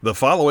The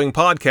following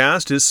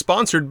podcast is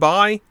sponsored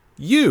by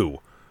you.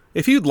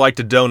 If you'd like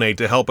to donate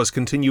to help us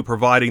continue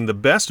providing the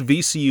best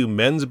VCU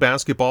men's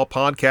basketball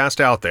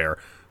podcast out there,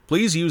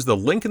 please use the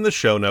link in the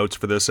show notes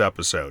for this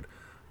episode.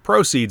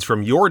 Proceeds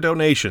from your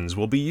donations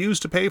will be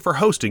used to pay for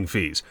hosting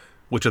fees,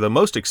 which are the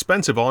most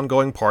expensive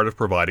ongoing part of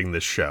providing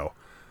this show.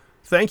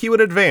 Thank you in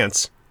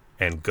advance,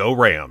 and go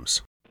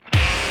Rams!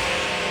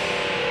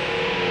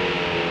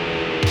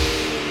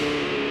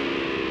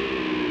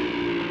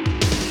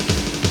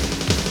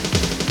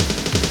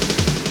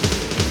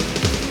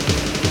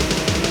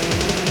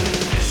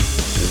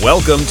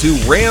 Welcome to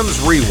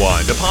Rams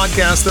Rewind, a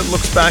podcast that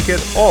looks back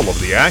at all of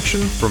the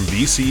action from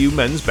VCU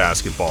men's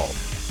basketball.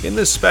 In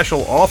this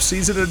special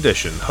off-season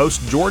edition,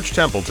 host George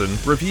Templeton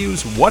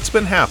reviews what's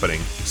been happening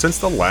since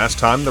the last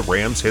time the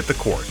Rams hit the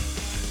court.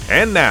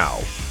 And now,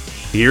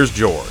 here's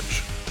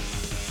George.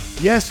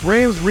 Yes,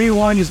 Rams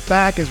Rewind is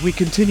back as we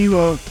continue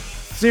a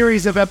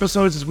series of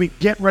episodes as we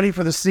get ready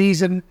for the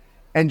season.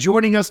 And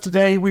joining us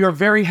today, we are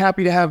very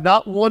happy to have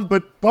not one,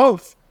 but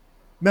both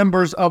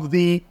members of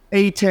the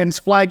A10's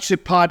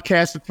flagship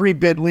podcast, the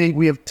 3-Bit League.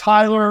 We have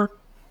Tyler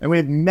and we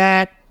have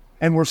Matt,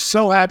 and we're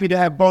so happy to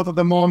have both of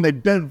them on.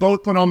 They've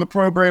both been on the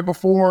program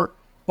before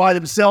by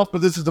themselves, but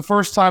this is the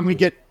first time we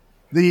get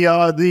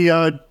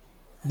the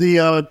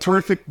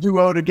terrific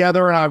duo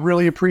together, and I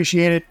really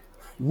appreciate it.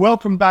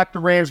 Welcome back to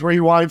Rams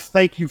Rewind.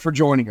 Thank you for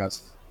joining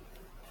us.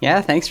 Yeah,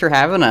 thanks for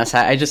having us.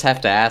 I just have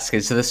to ask,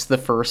 is this the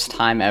first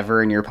time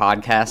ever in your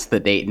podcast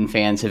that Dayton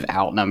fans have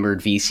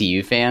outnumbered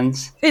VCU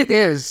fans? It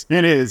is,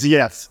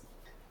 yes.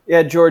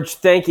 Yeah, George,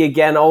 thank you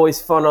again.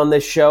 Always fun on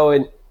this show.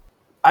 And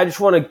I just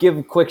want to give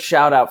a quick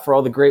shout out for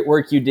all the great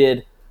work you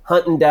did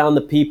hunting down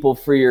the people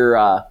for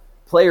your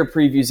player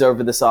previews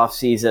over this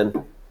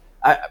offseason.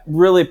 I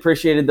really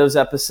appreciated those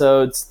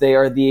episodes. They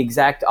are the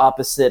exact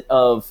opposite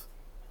of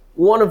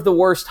one of the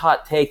worst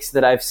hot takes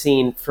that I've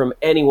seen from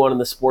anyone in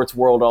the sports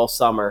world all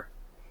summer,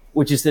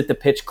 which is that the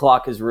pitch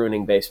clock is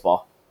ruining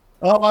baseball.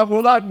 Oh,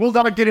 we'll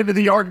not get into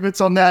the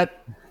arguments on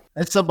that.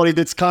 As somebody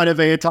that's kind of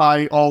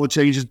anti all the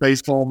changes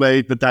baseball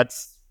made, but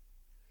that's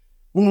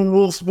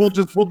we'll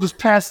just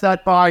pass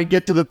that by and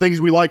get to the things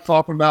we like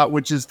talking about,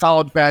 which is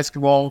college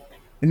basketball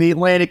in the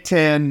Atlantic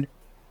 10.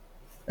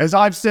 As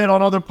I've said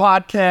on other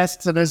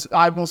podcasts, and as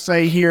I will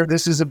say here,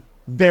 this is a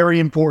very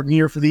important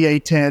year for the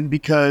A10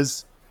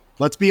 because,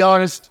 let's be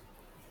honest,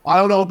 I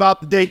don't know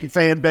about the Dayton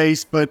fan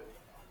base, but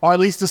or at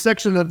least the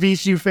section of the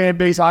VCU fan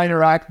base I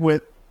interact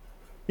with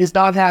is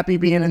not happy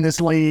being in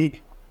this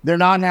league. They're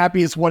not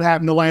happy it's what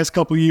happened the last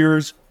couple of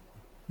years.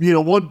 You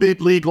know, one bid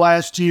league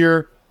last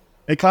year,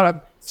 and kind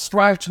of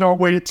scratching our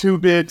way to two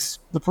bids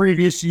the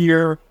previous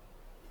year.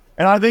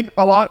 And I think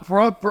a lot,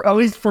 for at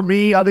least for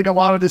me, I think a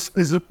lot of this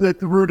is at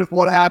the root of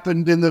what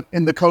happened in the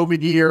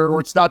COVID year, or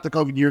it's not the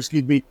COVID year,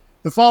 excuse me.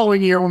 The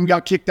following year when we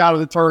got kicked out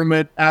of the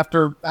tournament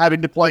after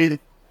having to play the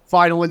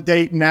final in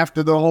Dayton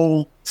after the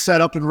whole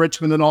setup in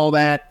Richmond and all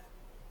that.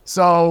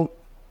 So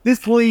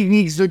this league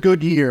needs a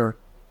good year,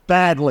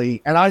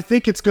 badly. And I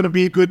think it's going to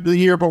be a good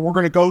year, but we're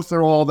going to go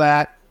through all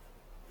that.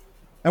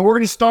 And we're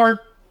going to start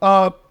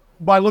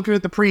by looking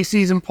at the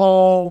preseason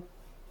poll.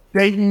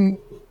 Dayton,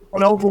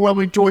 an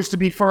overwhelming choice to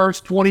be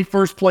first,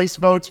 21st place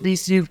votes.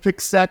 VCU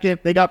picked second.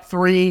 They got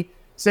 3.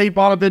 St.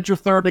 Bonaventure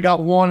third, they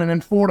got 1, and then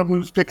Fordham,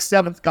 who's picked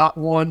 7th, got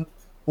 1.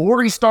 But we're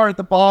going to start at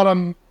the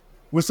bottom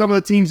with some of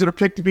the teams that are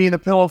picked to be in the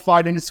pillow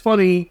fight. And it's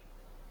funny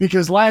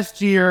because last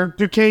year,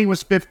 Duquesne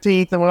was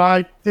 15th, and when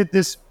I did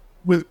this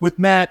with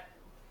Matt,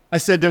 I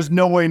said there's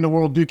no way in the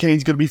world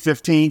Duquesne's going to be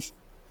 15th.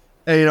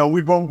 And, you know,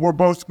 we were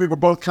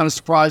both kind of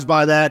surprised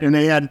by that, and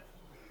they had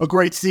a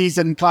great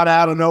season kind of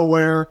out of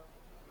nowhere.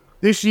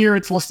 This year,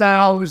 it's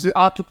LaSalle who's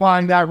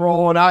occupying that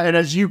role, and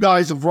as you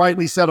guys have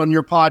rightly said on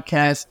your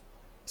podcast,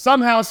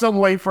 somehow, some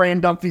way,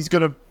 Fran Dunphy's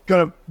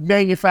gonna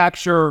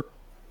manufacture,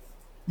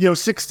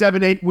 6,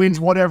 7, 8 wins,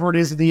 whatever it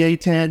is in the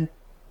A10.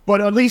 But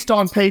at least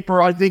on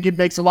paper, I think it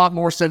makes a lot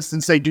more sense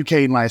than, say,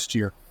 Duquesne last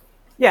year.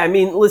 Yeah, I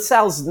mean,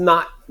 LaSalle's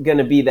not going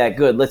to be that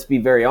good. Let's be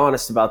very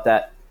honest about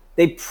that.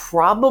 They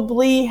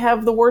probably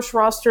have the worst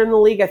roster in the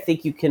league. I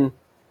think you can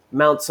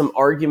mount some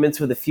arguments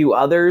with a few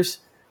others.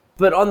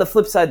 But on the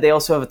flip side, they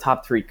also have a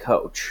top 3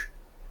 coach.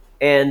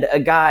 And a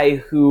guy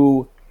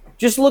who,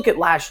 just look at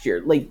last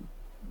year,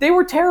 they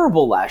were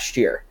terrible last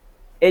year.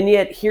 And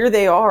yet here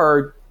they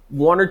are,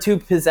 1 or 2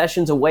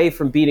 possessions away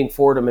from beating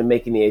Fordham and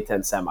making the A10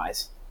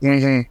 semis.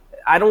 Mm-hmm.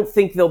 I don't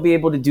think they'll be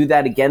able to do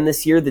that again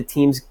this year. The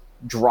team's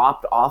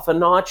dropped off a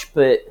notch,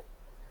 but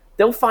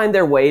they'll find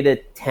their way to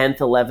 10th,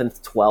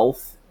 11th,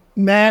 12th.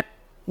 Matt,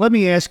 let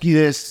me ask you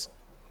this.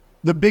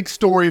 The big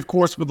story, of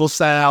course, with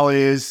LaSalle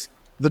is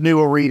the new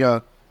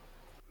arena.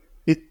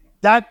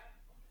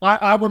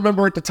 I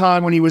remember at the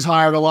time when he was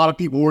hired, a lot of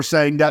people were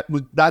saying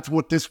that's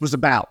what this was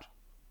about.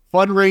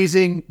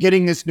 Fundraising,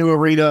 getting this new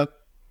arena.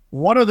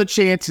 What are the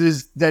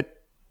chances that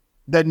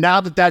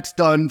now that that's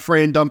done,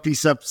 Fran Dunphy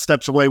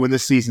steps away when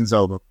this season's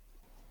over?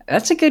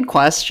 That's a good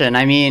question.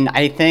 I mean,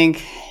 I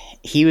think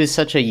he was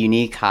such a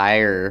unique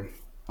hire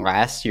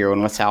last year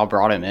when LaSalle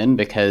brought him in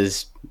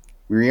because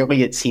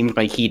really it seemed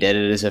like he did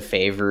it as a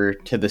favor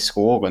to the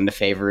school and a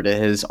favor to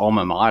his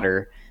alma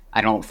mater.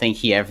 I don't think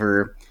he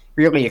ever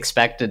really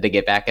expected to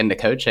get back into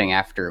coaching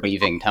after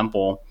leaving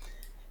Temple.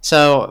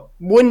 So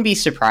wouldn't be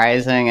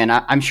surprising, and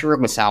I'm sure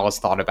LaSalle has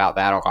thought about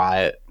that a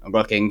lot,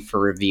 looking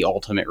for the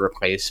ultimate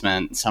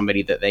replacement,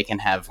 somebody that they can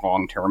have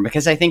long-term,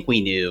 because I think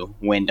we knew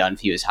when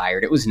Dunphy was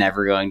hired, it was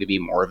never going to be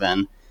more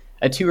than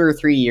a 2 or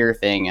 3 year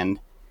thing, and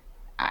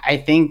I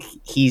think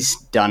he's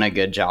done a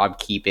good job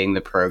keeping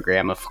the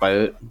program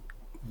afloat,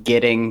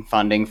 getting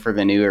funding for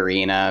the new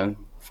arena,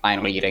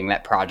 finally getting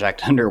that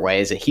project underway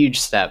is a huge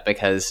step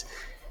because,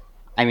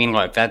 I mean,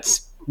 look,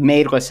 that's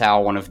made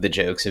LaSalle one of the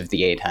jokes of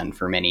the A10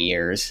 for many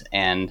years.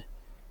 And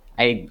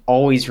I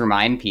always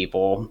remind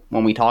people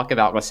when we talk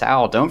about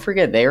LaSalle, don't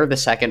forget they are the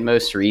second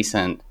most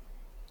recent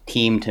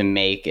team to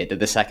make it to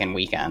the second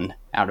weekend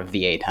out of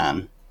the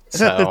A10.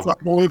 So, It's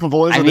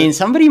unbelievable, isn't I mean, it?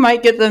 somebody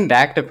might get them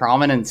back to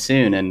prominence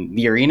soon, and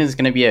the arena is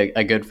going to be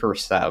a good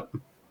first step.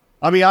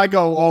 I mean, I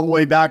go all the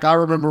way back. I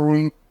remember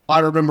in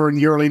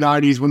the early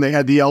 90s when they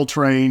had the L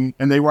train,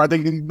 and they were, I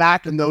think,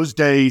 back in those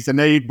days, and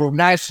they were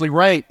nationally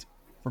ranked,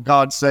 for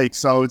God's sake.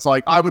 So it's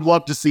like, I would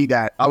love to see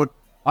that.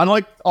 I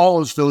like all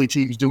those Philly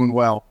teams doing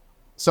well.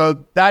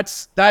 So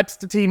that's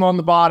the team on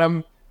the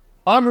bottom.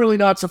 I'm really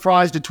not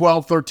surprised at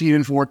 12, 13,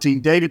 and 14.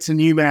 Davidson,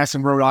 UMass,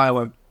 and Rhode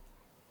Island.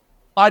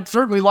 I'd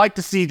certainly like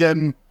to see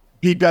them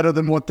be better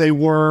than what they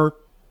were.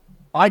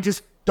 I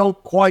just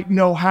don't quite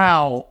know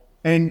how.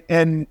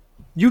 And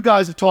you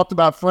guys have talked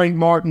about Frank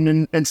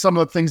Martin and some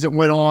of the things that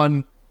went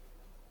on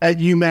at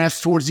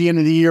UMass towards the end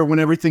of the year when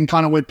everything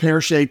kind of went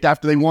pear-shaped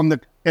after they won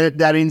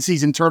that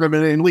in-season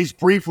tournament and at least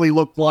briefly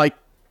looked like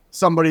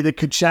somebody that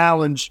could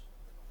challenge.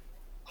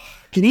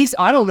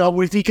 I don't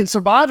know if he can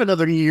survive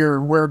another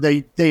year where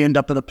they end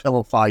up in a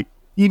pillow fight,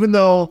 even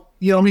though,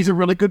 he's a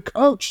really good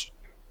coach.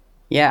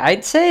 Yeah,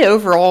 I'd say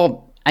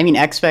overall, I mean,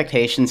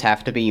 expectations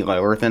have to be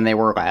lower than they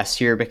were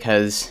last year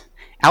because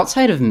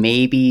outside of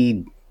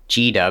maybe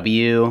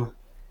GW,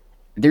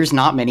 there's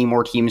not many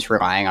more teams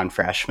relying on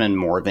freshmen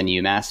more than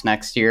UMass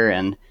next year,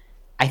 and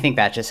I think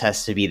that just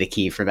has to be the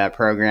key for that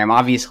program.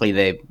 Obviously,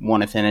 they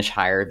want to finish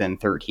higher than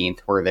 13th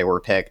where they were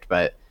picked,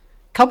 but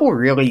a couple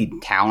really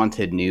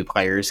talented new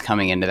players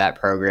coming into that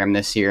program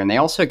this year, and they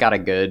also got a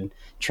good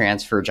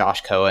transfer,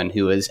 Josh Cohen,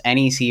 who was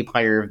NEC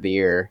Player of the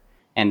Year,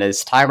 and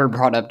as Tyler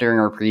brought up during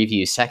our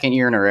preview, second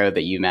year in a row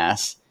that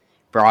UMass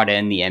brought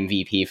in the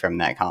MVP from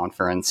that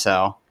conference,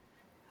 so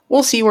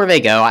we'll see where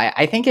they go.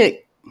 I think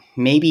it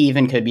maybe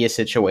even could be a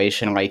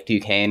situation like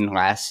Duquesne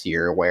last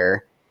year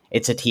where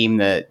it's a team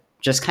that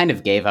just kind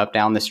of gave up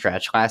down the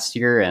stretch last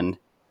year and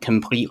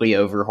completely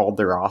overhauled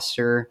the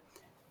roster.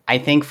 I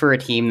think for a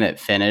team that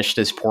finished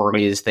as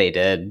poorly as they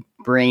did,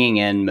 bringing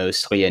in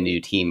mostly a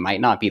new team might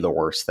not be the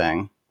worst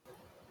thing.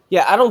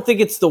 Yeah, I don't think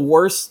it's the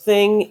worst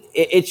thing.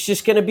 It's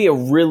just going to be a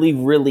really,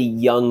 really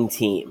young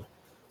team.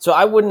 So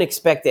I wouldn't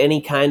expect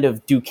any kind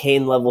of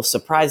Duquesne-level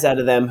surprise out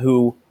of them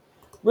who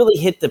really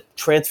hit the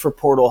transfer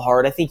portal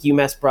hard. I think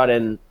UMass brought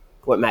in,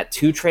 Matt,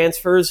 2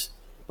 transfers?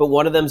 But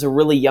one of them's a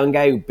really young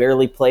guy who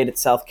barely played at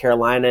South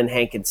Carolina and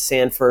Hankins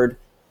Sanford.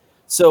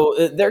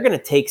 So they're going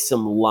to take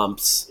some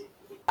lumps.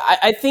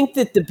 I think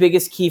that the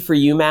biggest key for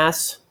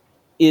UMass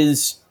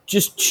is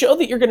just show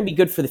that you're going to be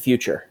good for the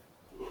future.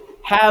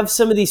 Have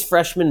some of these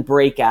freshmen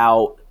break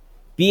out,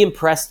 be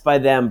impressed by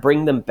them,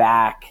 bring them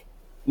back.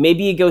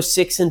 Maybe you go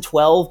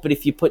 6-12, but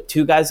if you put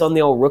 2 guys on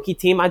the all rookie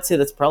team, I'd say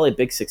that's probably a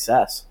big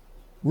success.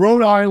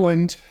 Rhode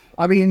Island,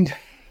 I mean,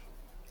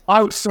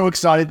 I was so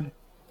excited,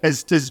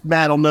 as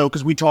Matt will know,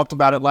 because we talked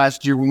about it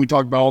last year when we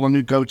talked about all the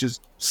new coaches.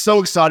 So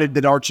excited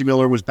that Archie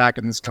Miller was back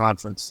in this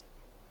conference.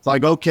 It's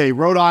like, okay,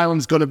 Rhode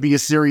Island's going to be a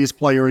serious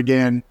player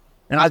again,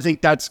 and I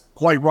think that's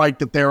quite right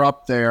that they're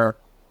up there.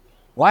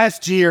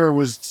 Last year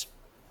was,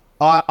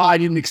 I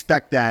didn't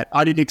expect that.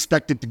 I didn't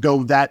expect it to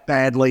go that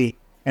badly,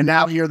 and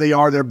now here they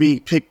are. They're being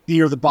picked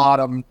near the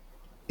bottom.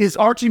 Is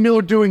Archie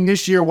Miller doing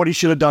this year what he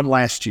should have done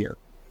last year?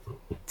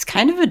 It's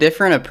kind of a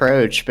different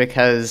approach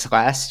because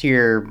last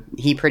year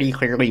he pretty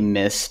clearly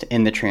missed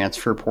in the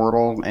transfer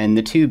portal, and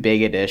the 2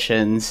 big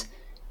additions,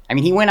 I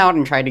mean, he went out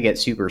and tried to get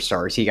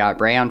superstars. He got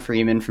Brayon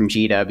Freeman from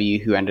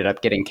GW, who ended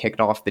up getting kicked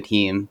off the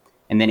team,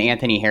 and then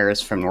Anthony Harris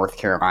from North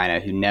Carolina,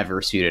 who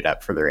never suited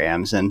up for the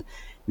Rams. And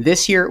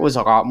this year it was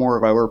a lot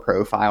more lower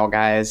profile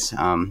guys,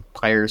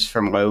 players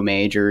from low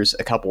majors,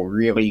 a couple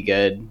really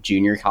good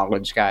junior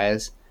college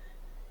guys.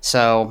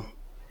 So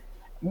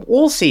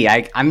we'll see.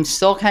 I'm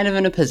still kind of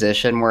in a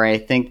position where I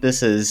think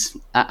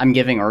I'm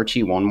giving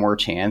Archie one more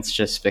chance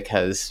just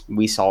because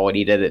we saw what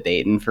he did at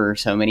Dayton for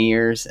so many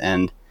years,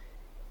 and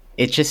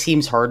it just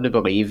seems hard to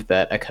believe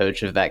that a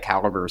coach of that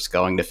caliber is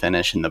going to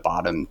finish in the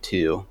bottom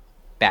 2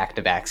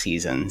 back-to-back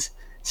seasons.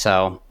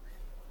 So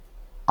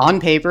on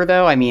paper,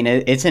 though, I mean,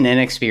 it's an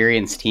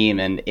inexperienced team,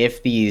 and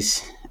if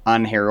these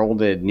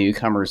unheralded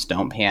newcomers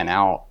don't pan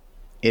out,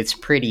 it's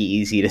pretty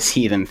easy to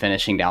see them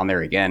finishing down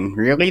there again.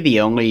 Really, the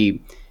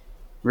only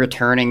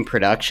returning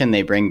production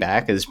they bring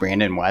back is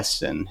Brandon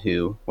Weston,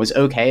 who was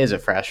okay as a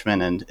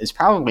freshman and is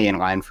probably in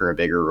line for a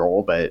bigger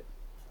role, but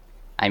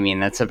I mean,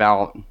 that's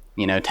about,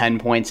 10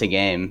 points a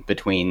game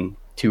between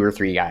 2 or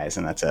 3 guys,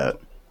 and that's it.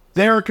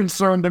 They're a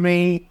concern to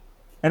me.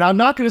 And I'm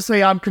not going to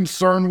say I'm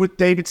concerned with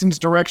Davidson's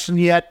direction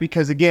yet,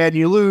 because again,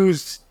 you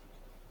lose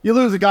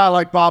a guy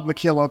like Bob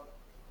McKillop.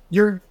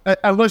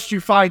 Unless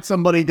you find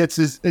somebody that's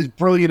as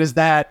brilliant as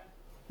that,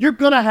 you're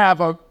gonna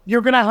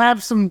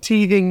have some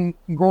teething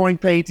growing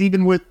pains,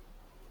 even with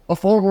a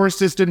former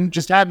assistant,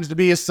 just happens to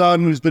be his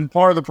son who's been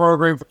part of the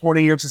program for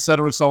 20 years, et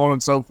cetera, so on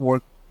and so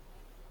forth.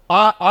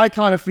 I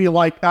kind of feel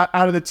like out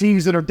of the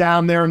teams that are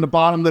down there in the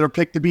bottom, that are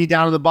picked to be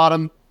down at the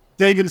bottom,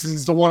 Davidson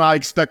is the one I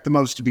expect the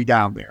most to be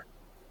down there.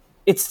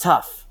 It's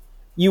tough.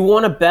 You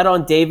want to bet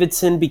on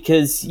Davidson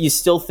because you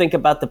still think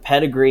about the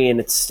pedigree, and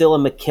it's still a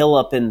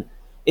McKillop, and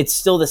it's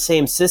still the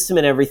same system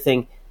and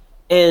everything.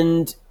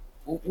 And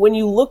when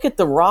you look at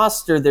the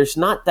roster, there's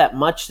not that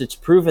much that's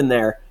proven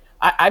there.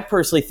 I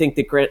personally think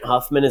that Grant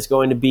Huffman is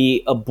going to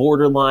be a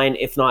borderline,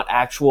 if not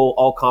actual,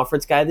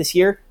 all-conference guy this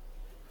year.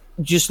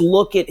 Just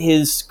look at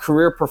his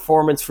career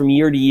performance from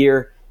year to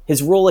year.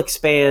 His role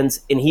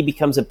expands, and he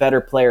becomes a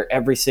better player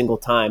every single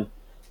time.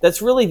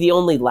 That's really the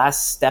only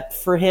last step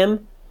for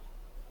him.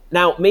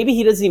 Now, maybe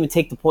he doesn't even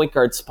take the point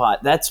guard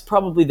spot. That's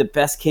probably the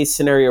best-case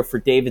scenario for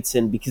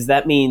Davidson, because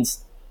that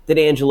means that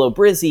Angelo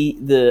Brizzi,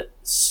 the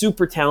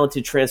super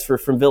talented transfer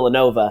from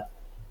Villanova,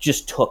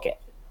 just took it,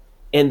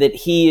 and that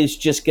he is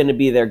just going to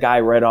be their guy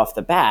right off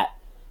the bat.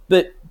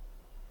 But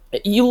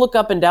you look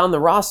up and down the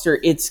roster,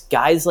 it's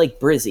guys like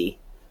Brizzi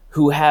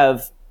who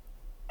have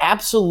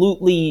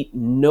absolutely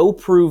no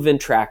proven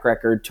track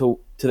record to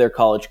their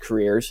college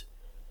careers.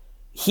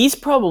 He's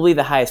probably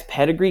the highest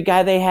pedigree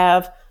guy they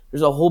have.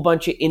 There's a whole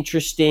bunch of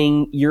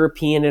interesting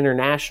European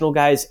international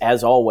guys,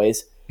 as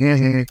always.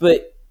 Mm-hmm.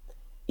 But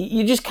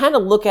you just kind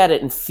of look at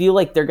it and feel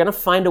like they're going to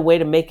find a way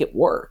to make it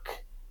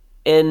work.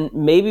 And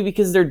maybe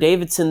because they're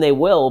Davidson, they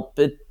will.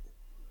 But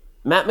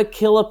Matt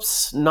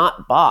McKillop's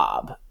not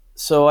Bob.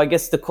 So I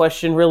guess the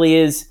question really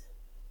is,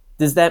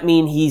 does that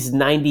mean he's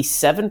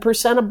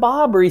 97% of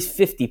Bob, or he's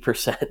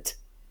 50%?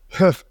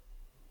 If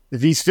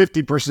he's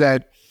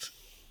 50%,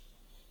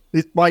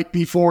 it might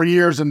be 4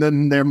 years, and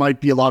then there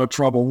might be a lot of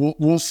trouble.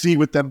 We'll see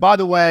with them. By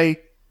the way,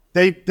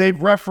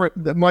 they've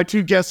referenced, my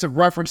two guests have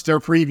referenced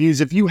their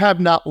previews. If you have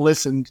not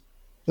listened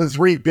to the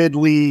 3 Bid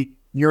League,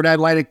 you're an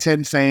Atlantic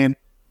 10 fan,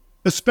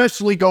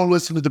 especially go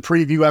listen to the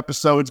preview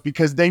episodes,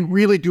 because they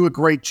really do a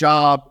great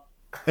job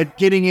at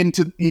getting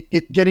into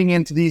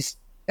these,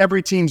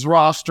 every team's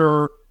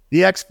roster,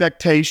 the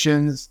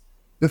expectations,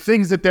 the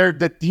things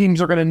that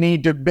teams are going to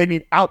need to maybe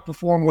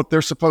outperform what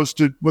they're supposed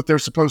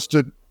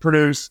to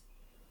produce.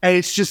 And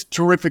it's just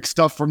terrific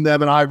stuff from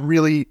them.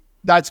 And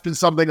that's been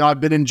something I've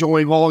been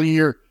enjoying all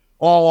year,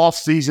 all off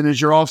season, is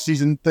your off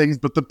season things.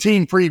 But the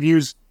team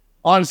previews,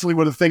 honestly,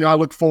 were the thing I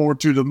look forward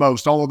to the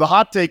most. Although the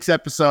hot takes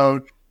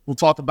episode, we'll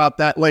talk about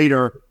that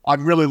later.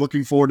 I'm really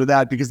looking forward to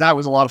that, because that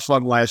was a lot of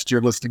fun last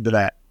year listening to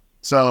that.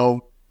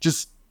 So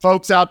just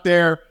folks out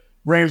there,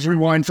 Rams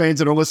Rewind fans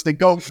that are listening,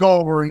 go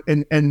over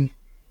and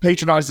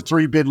patronize the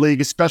 3 Bid League,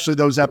 especially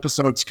those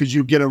episodes, because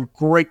you get a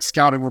great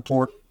scouting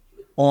report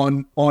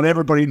on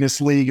everybody in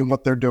this league and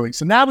what they're doing.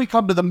 So now we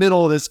come to the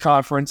middle of this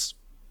conference,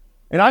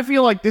 and I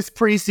feel like this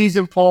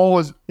preseason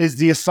poll is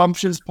the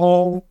assumptions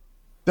poll,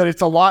 that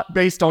it's a lot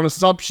based on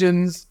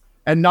assumptions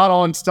and not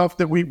on stuff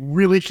that we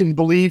really can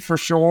believe for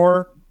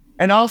sure.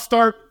 And I'll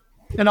start,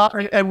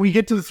 and we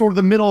get to the sort of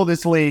the middle of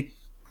this league.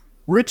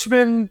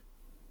 Richmond,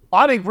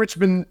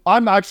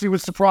 I'm actually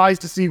was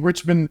surprised to see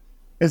Richmond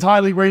as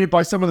highly rated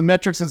by some of the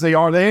metrics as they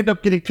are. They end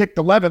up getting picked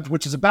 11th,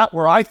 which is about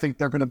where I think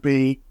they're going to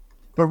be.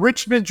 But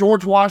Richmond,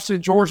 George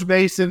Washington, George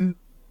Mason,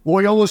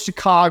 Loyola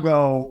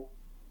Chicago,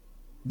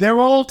 they're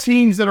all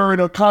teams that are in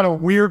a kind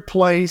of weird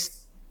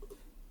place.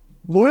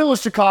 Loyola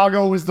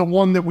Chicago is the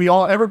one that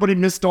everybody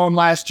missed on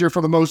last year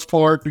for the most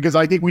part, because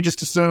I think we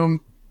just assumed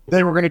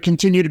they were going to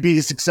continue to be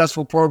the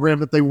successful program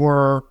that they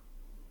were.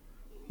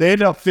 They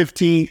ended up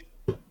 15th.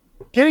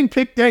 Getting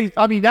picked 8th,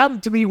 I mean,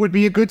 that to me would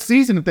be a good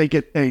season if they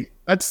get 8th.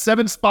 That's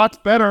 7 spots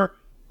better.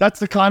 That's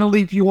the kind of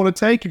leap you want to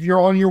take if you're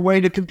on your way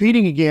to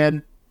competing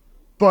again.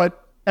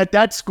 But at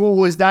that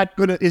school, is that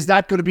going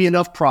to be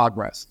enough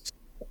progress?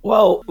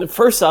 Well,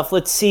 first off,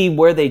 let's see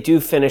where they do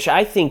finish.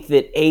 I think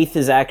that 8th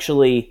is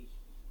actually,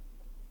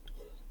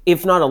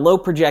 if not a low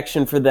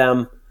projection for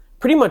them,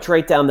 pretty much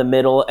right down the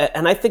middle.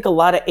 And I think a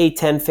lot of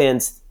A10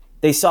 fans,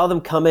 they saw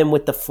them come in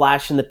with the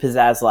flash and the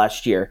pizzazz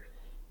last year.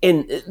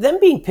 And them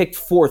being picked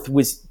 4th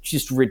was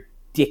just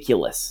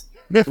ridiculous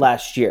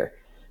last year.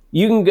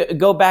 You can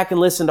go back and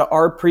listen to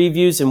our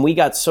previews, and we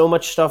got so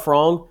much stuff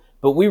wrong,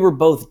 but we were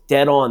both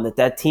dead on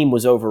that team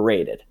was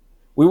overrated.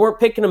 We weren't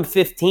picking them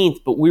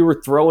 15th, but we were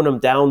throwing them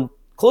down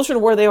closer to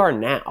where they are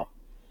now.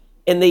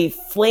 And they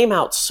flame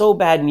out so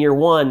bad in year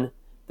 1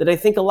 that I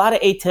think a lot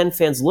of A10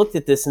 fans looked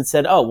at this and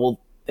said, oh,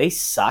 well, they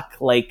suck.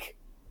 Like,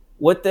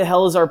 what the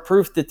hell is our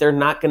proof that they're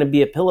not going to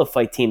be a pillow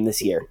fight team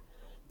this year?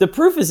 The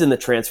proof is in the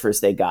transfers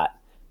they got.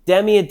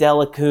 Demi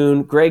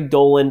Adelakun, Greg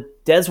Dolan,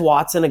 Des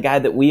Watson, a guy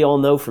that we all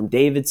know from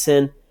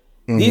Davidson.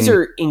 Mm-hmm. These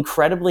are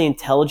incredibly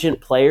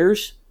intelligent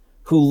players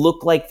who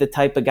look like the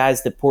type of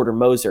guys that Porter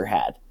Moser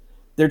had.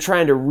 They're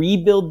trying to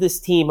rebuild this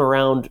team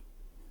around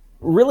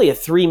really a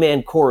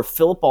three-man core of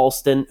Philip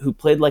Alston, who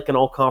played like an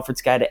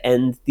all-conference guy to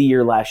end the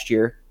year last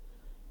year,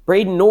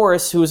 Braden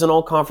Norris, who was an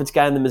all-conference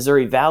guy in the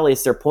Missouri Valley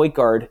as their point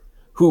guard,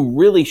 who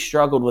really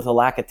struggled with a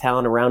lack of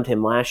talent around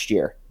him last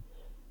year,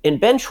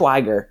 and Ben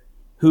Schweiger,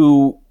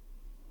 who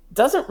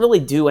doesn't really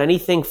do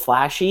anything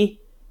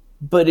flashy,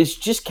 but is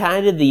just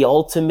kind of the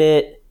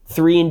ultimate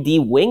 3-and-D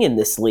wing in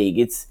this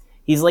league.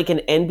 He's like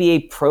an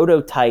NBA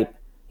prototype.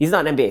 He's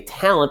not an NBA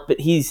talent, but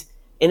he's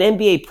an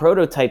NBA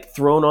prototype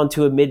thrown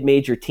onto a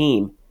mid-major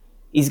team.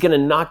 He's going to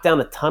knock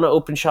down a ton of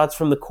open shots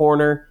from the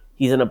corner.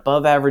 He's an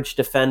above-average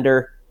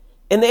defender.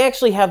 And they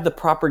actually have the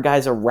proper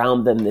guys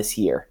around them this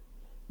year.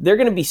 They're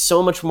going to be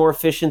so much more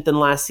efficient than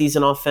last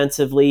season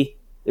offensively.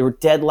 They were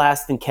dead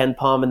last in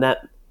KenPom in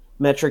that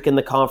metric in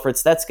the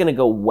conference. That's going to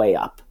go way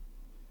up.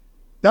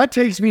 That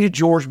takes me to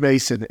George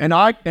Mason, and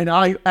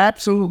I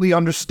absolutely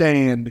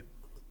understand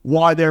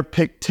why they're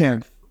picked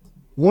 10th.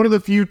 One of the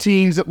few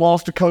teams that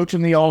lost a coach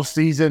in the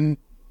offseason.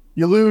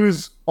 You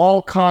lose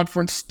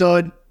all-conference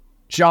stud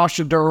Josh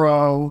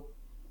Oduro.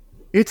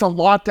 It's a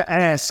lot to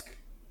ask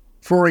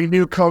for a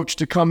new coach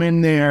to come in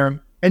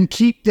there and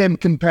keep them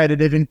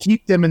competitive and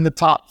keep them in the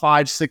top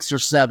 5, 6, or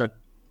 7.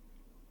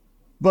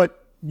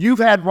 But you've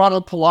had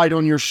Ronald Polite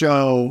on your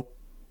show,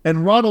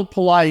 and Ronald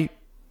Polite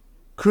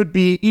could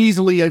be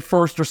easily a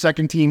first or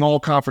second team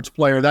all-conference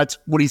player. That's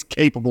what he's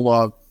capable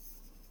of.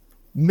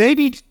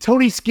 Maybe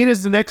Tony Skinn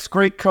is the next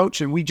great coach,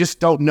 and we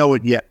just don't know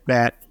it yet,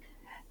 Matt.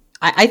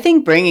 I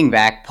think bringing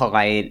back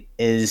Polite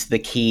is the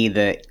key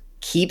that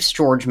keeps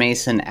George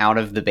Mason out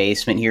of the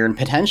basement here and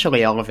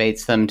potentially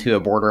elevates them to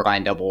a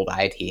borderline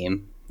double-I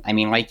team. I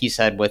mean, like you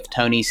said, with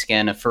Tony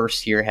Skinn, a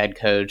first-year head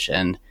coach,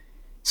 and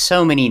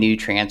so many new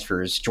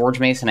transfers, George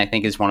Mason, I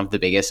think, is one of the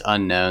biggest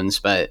unknowns,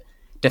 but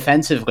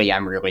defensively,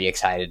 I'm really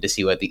excited to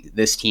see what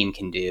this team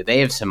can do. They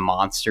have some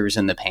monsters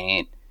in the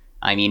paint.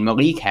 I mean,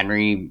 Malik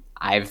Henry,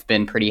 I've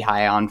been pretty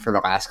high on for the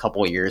last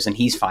couple of years, and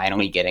he's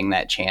finally getting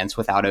that chance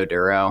without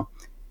Oduro.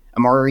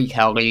 Amari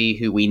Kelly,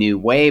 who we knew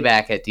way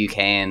back at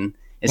Duquesne,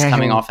 is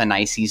coming off a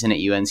nice season at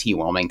UNC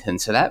Wilmington,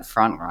 so that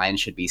front line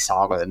should be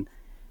solid.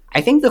 I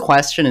think the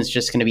question is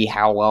just going to be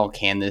how well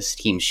can this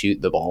team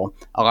shoot the ball.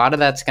 A lot of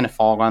that's going to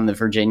fall on the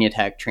Virginia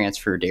Tech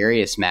transfer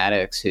Darius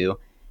Maddox, who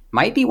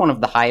might be one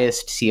of the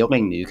highest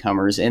ceiling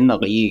newcomers in the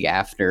league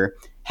after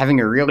having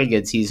a really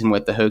good season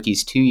with the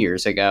Hokies 2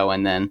 years ago,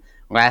 and then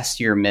last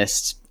year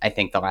missed, I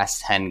think, the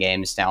last 10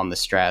 games down the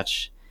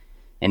stretch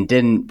and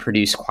didn't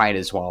produce quite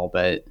as well.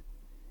 But,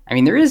 I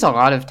mean, there is a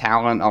lot of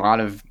talent, a lot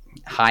of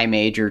high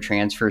major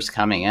transfers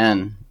coming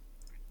in.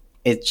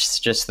 It's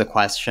just the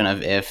question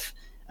of if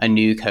a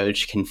new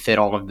coach can fit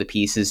all of the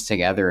pieces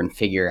together and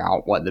figure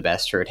out what the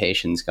best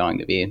rotation is going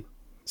to be.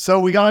 So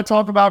we got to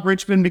talk about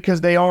Richmond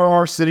because they are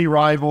our city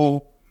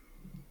rival.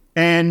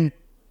 And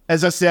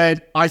as I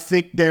said, I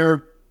think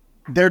they're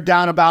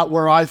down about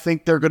where I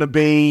think they're going to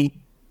be.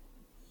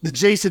 The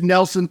Jason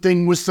Nelson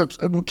thing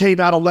came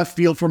out of left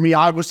field for me.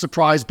 I was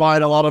surprised by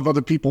it. A lot of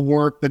other people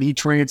weren't, that he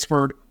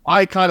transferred.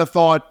 I kind of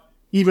thought,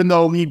 even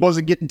though he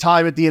wasn't getting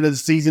time at the end of the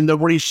season, that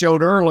what he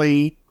showed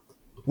early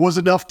was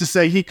enough to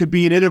say he could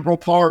be an integral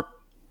part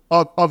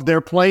of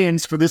their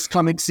plans for this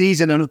coming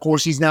season. And of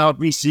course, he's now at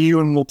VCU,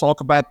 and we'll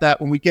talk about that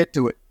when we get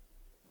to it.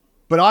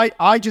 But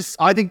I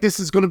think this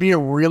is going to be a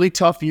really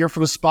tough year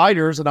for the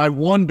Spiders, and I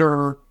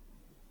wonder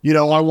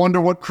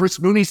what Chris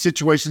Mooney's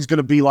situation is going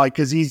to be like,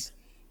 because he's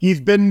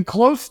been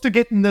close to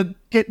getting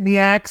the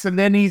axe, and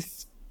then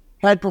he's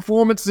had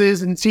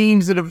performances and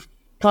teams that have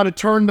kind of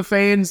turned the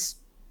fans'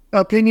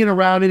 opinion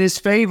around in his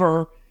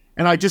favor.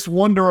 And I just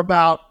wonder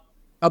about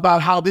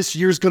how this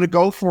year's going to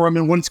go for him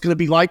and what it's going to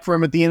be like for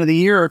him at the end of the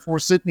year if we're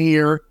sitting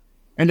here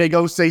and they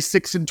go, say,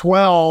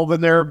 6-12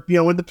 and they're,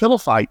 in the pillow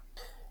fight.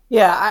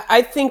 Yeah,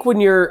 I think when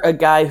you're a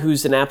guy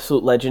who's an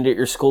absolute legend at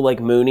your school like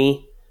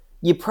Mooney,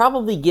 you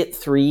probably get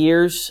 3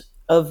 years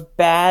of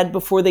bad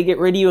before they get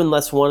rid of you,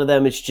 unless one of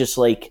them is just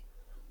like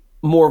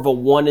more of a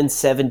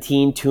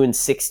 1-17,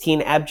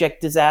 2-16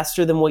 abject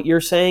disaster than what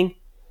you're saying.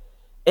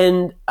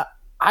 And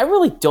I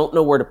really don't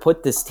know where to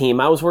put this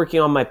team. I was working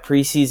on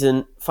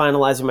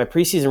finalizing my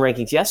preseason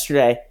rankings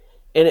yesterday,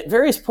 and at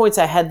various points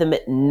I had them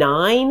at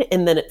 9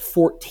 and then at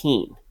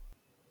 14.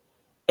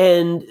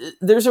 And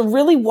there's a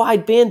really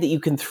wide band that you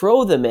can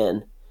throw them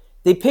in.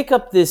 They pick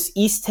up this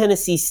East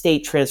Tennessee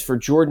State transfer,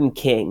 Jordan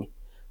King,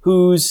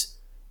 who's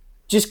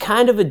just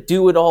kind of a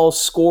do-it-all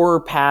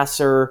scorer,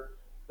 passer,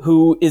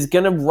 who is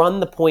going to run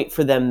the point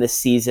for them this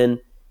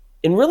season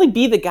and really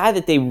be the guy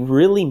that they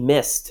really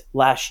missed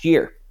last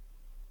year.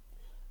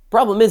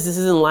 Problem is, this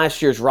isn't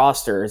last year's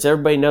roster. As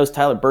everybody knows,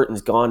 Tyler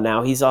Burton's gone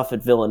now. He's off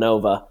at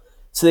Villanova.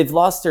 So they've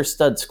lost their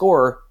stud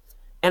scorer.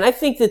 And I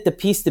think that the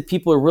piece that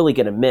people are really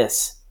going to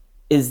miss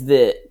is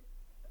that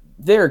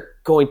they're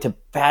going to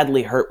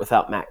badly hurt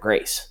without Matt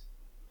Grace.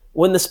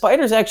 When the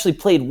Spiders actually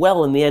played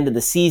well in the end of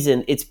the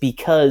season, it's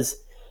because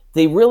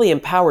they really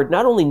empowered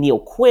not only Neil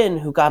Quinn,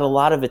 who got a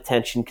lot of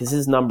attention because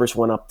his numbers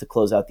went up to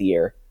close out the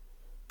year,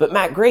 but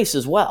Matt Grace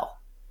as well.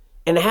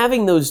 And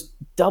having those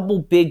double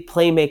big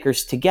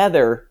playmakers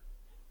together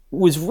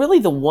was really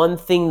the one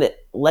thing that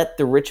let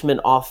the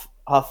Richmond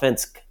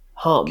offense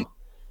hum.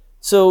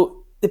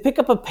 So they pick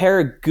up a pair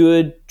of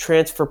good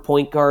transfer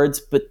point guards,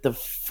 but the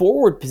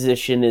forward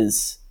position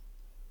is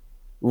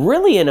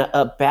really in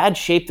a bad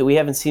shape that we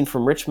haven't seen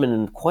from Richmond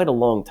in quite a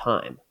long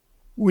time.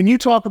 When you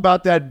talk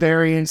about that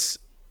variance,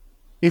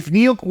 if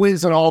Neil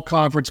Quinn's an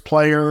all-conference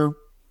player,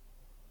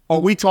 are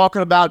we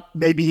talking about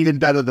maybe even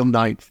better than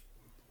ninth?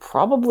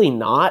 Probably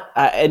not.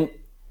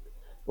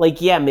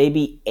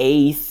 Maybe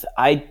eighth.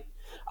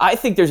 I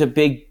think there's a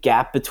big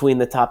gap between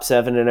the top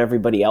 7 and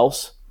everybody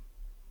else.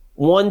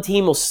 One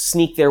team will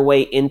sneak their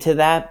way into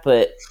that,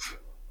 but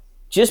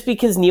just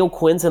because Neil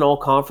Quinn's an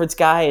all-conference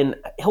guy, and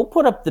he'll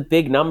put up the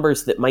big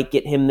numbers that might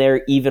get him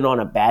there even on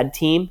a bad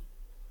team,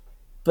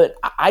 but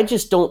I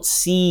just don't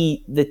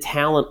see the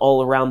talent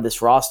all around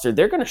this roster.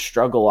 They're going to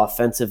struggle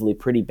offensively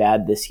pretty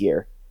bad this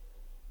year.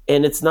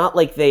 And it's not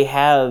like they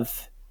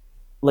have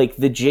like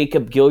the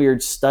Jacob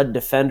Gilliard stud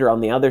defender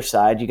on the other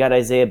side. You got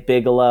Isaiah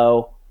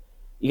Bigelow.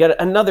 You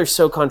got another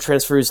SoCon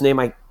transfer whose name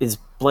is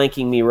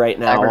blanking me right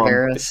now.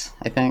 Harris,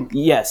 I think.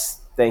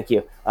 Yes, thank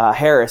you.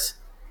 Harris.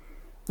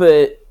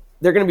 But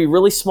they're going to be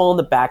really small in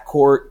the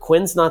backcourt.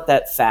 Quinn's not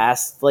that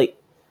fast. Like,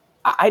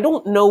 I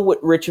don't know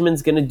what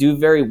Richmond's going to do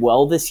very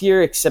well this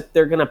year, except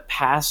they're going to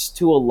pass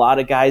to a lot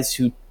of guys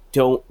who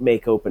don't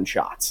make open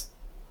shots.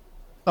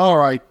 All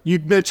right. You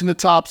mentioned the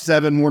top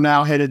 7. We're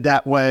now headed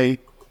that way.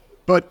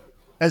 But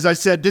as I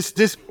said,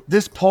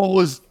 this poll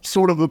is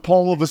sort of a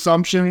poll of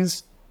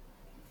assumptions,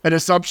 and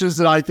assumptions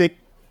that I think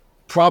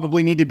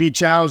probably need to be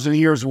challenged, and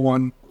here's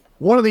one.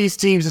 One of these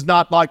teams is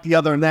not like the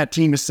other, and that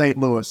team is St.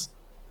 Louis.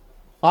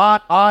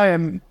 I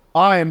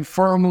am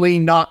firmly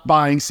not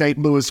buying St.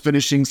 Louis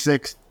finishing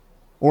 6th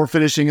or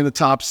finishing in the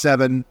top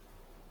 7.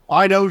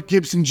 I know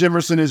Gibson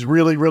Jimerson is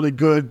really, really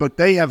good, but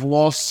they have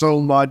lost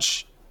so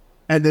much.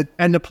 And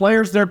the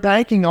players they're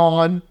banking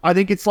on, I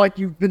think it's like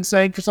you've been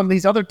saying for some of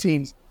these other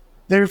teams,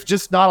 there's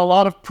just not a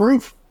lot of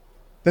proof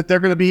that they're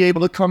going to be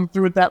able to come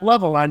through at that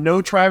level. I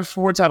know Travis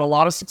Ford's had a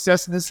lot of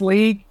success in this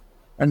league,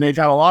 and they've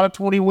had a lot of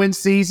 20-win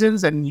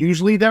seasons, and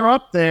usually they're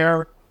up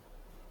there.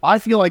 I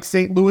feel like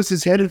St. Louis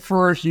is headed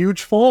for a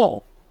huge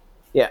fall.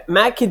 Yeah,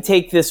 Matt can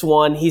take this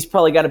one. He's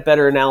probably got a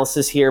better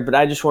analysis here, but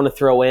I just want to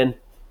throw in,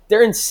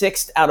 they're in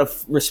 6th out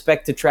of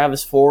respect to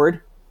Travis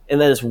Ford,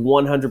 and that is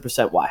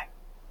 100% why.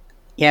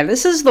 Yeah,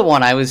 this is the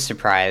one I was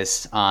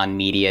surprised on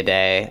Media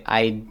Day.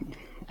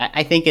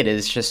 I think it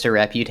is just a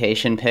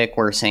reputation pick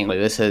where St.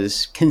 Louis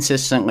has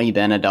consistently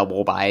been a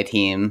double bye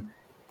team.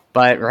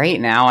 But right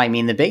now, I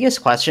mean, the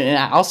biggest question, and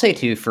I'll say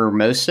too, for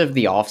most of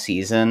the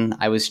offseason,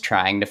 I was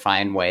trying to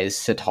find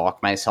ways to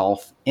talk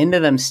myself into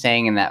them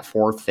staying in that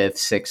 4th, 5th,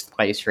 6th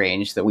place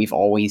range that we've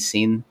always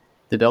seen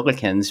the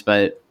Billikens.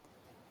 But,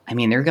 I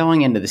mean, they're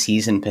going into the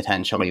season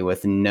potentially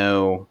with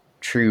no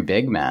true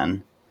big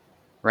men.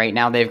 Right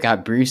now, they've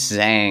got Bruce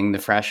Zhang, the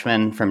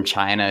freshman from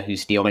China,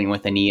 who's dealing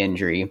with a knee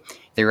injury.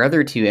 Their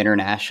other 2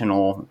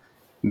 international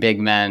big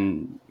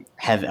men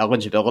have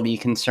eligibility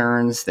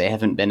concerns. They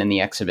haven't been in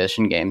the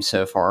exhibition game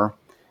so far.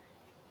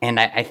 And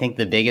I think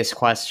the biggest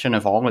question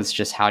of all is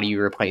just how do you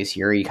replace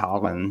Yuri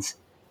Collins?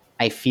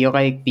 I feel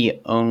like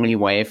the only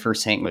way for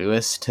St.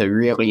 Louis to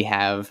really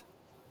have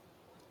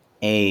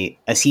a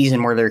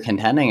season where they're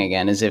contending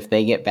again is if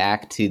they get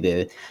back to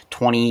the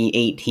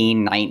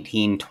 2018,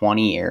 19,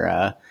 20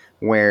 era,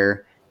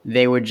 where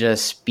they would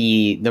just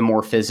be the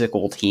more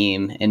physical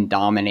team and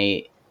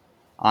dominate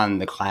on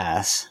the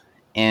class.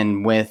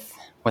 And with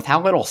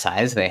how little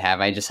size they have,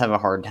 I just have a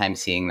hard time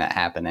seeing that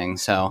happening.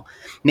 So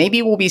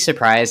maybe we'll be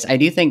surprised. I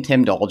do think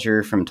Tim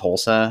Dolger from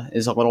Tulsa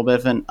is a little bit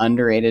of an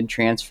underrated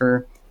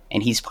transfer,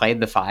 and he's played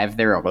the 5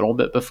 there a little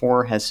bit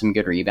before, has some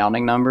good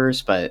rebounding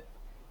numbers, but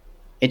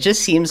it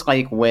just seems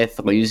like with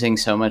losing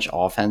so much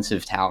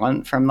offensive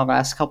talent from the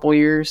last couple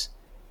years,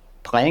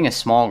 playing a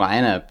small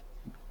lineup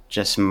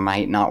just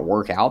might not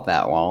work out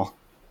that well.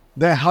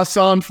 That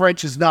Hassan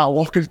French is not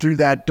walking through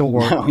that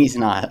door. No, he's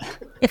not.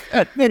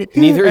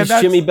 Neither is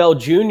Jimmy Bell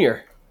Jr.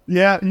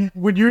 Yeah,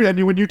 when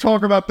you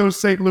talk about those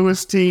St.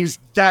 Louis teams,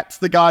 that's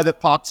the guy that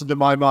pops into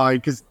my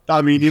mind. Because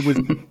I mean, it was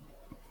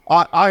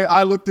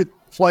I looked at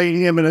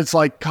playing him, and it's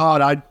like,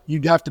 God,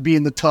 you'd have to be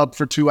in the tub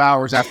for 2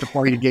 hours after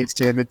playing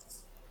against him.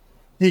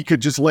 He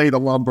could just lay the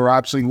lumber. I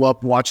absolutely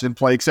loved watching him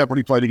play, except when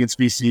he played against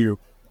VCU.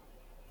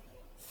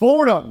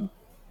 Fordham,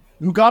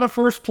 who got a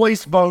first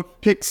place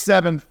vote, picked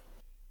 7th.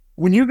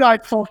 When you guys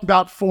talked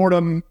about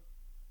Fordham,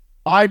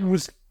 I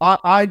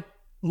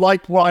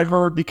liked what I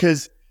heard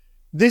because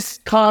this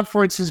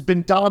conference has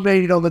been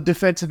dominated on the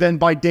defensive end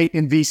by Dayton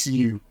and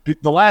VCU.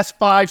 The last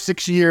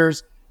 5-6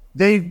 years,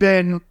 they've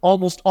been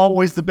almost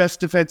always the best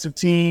defensive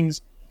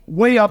teams,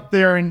 way up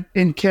there in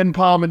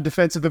KenPom and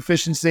defensive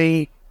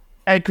efficiency,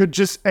 and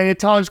at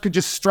times could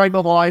just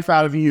strangle the life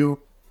out of you.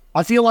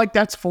 I feel like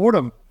that's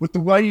Fordham. With the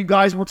way you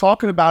guys were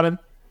talking about him,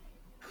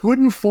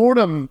 couldn't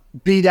Fordham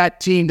be that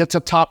team that's a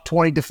top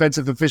 20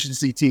 defensive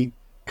efficiency team?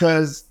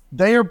 Because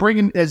they are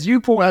bringing, as you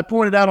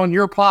pointed out on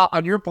your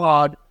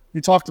pod,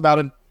 you talked about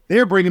it,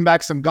 they're bringing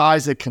back some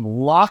guys that can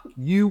lock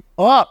you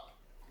up.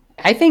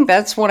 I think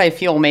that's what I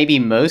feel maybe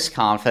most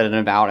confident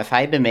about. If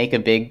I had to make a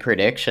big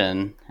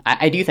prediction,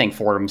 I do think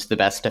Fordham's the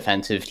best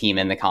defensive team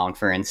in the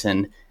conference,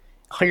 and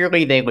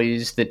clearly they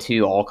lose the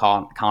two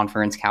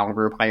all-conference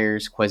caliber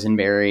players,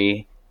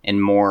 Quisenberry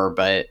and Moore,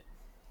 but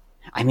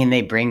I mean,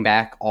 they bring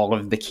back all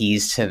of the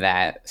keys to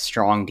that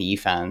strong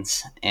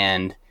defense,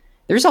 and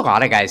there's a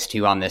lot of guys,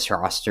 too, on this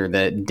roster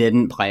that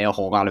didn't play a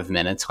whole lot of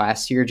minutes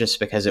last year just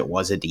because it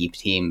was a deep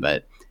team,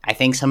 but I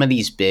think some of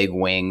these big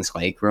wings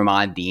like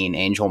Ramad Dean,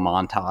 Angel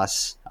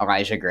Montas,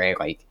 Elijah Gray,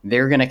 like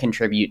they're going to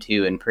contribute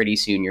too, and pretty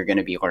soon you're going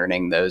to be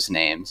learning those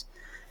names.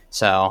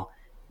 So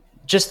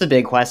just the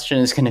big question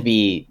is going to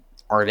be,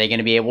 are they going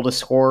to be able to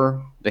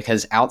score?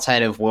 Because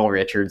outside of Will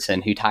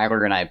Richardson, who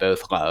Tyler and I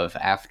both love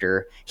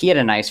after he had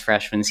a nice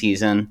freshman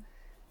season,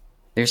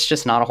 there's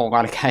just not a whole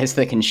lot of guys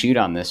that can shoot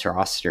on this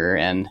roster.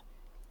 And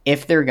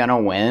if they're going to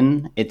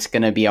win, it's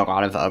going to be a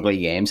lot of ugly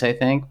games, I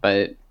think.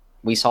 But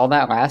we saw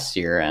that last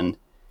year, and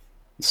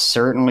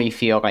certainly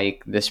feel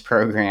like this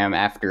program,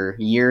 after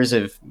years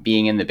of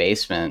being in the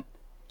basement,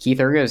 Keith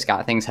Urgo's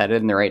got things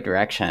headed in the right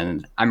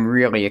direction. I'm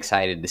really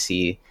excited to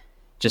see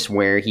just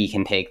where he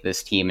can take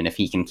this team and if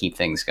he can keep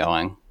things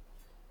going.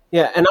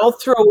 Yeah, and I'll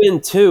throw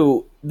in,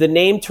 too, the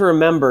name to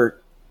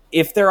remember.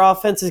 If their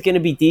offense is going to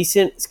be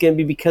decent, it's going to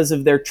be because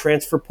of their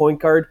transfer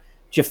point guard,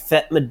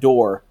 Jafet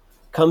Medor.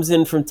 Comes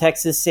in from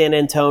Texas San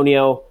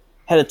Antonio,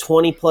 had a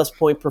 20-plus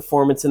point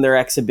performance in their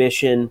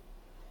exhibition.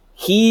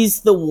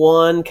 He's the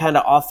one kind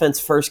of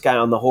offense-first guy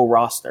on the whole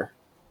roster.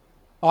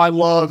 I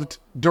loved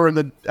during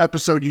the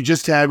episode you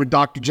just had with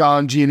Dr.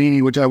 John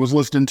Giannini, which I was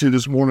listening to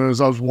this morning as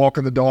I was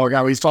walking the dog,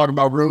 how he's talking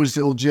about Rose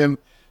Hill Gym.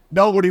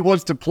 Nobody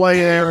wants to play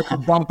there,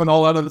 bump and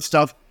all that other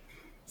stuff.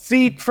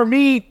 See, for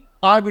me,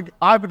 I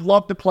would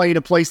love to play in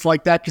a place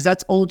like that because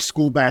that's old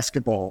school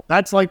basketball.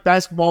 That's like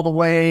basketball the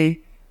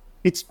way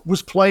it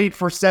was played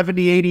for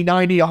 70, 80,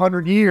 90,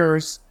 100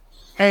 years.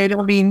 And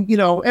I mean, you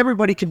know,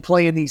 everybody can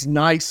play in these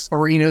nice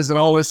arenas and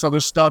all this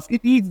other stuff.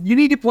 You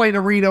need to play an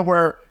arena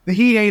where the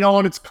heat ain't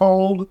on, it's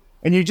cold,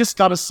 and you just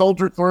got to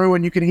soldier through,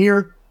 and you can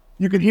hear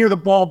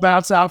the ball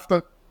bounce off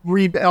the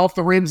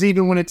rims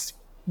even when it's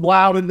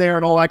loud in there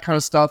and all that kind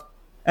of stuff.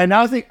 And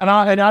I think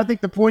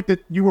the point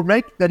that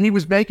he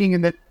was making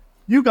and that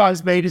you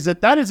guys made is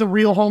that is a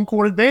real home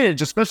court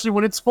advantage, especially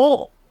when it's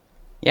full.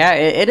 Yeah,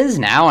 it is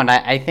now, and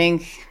I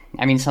think,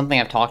 I mean, something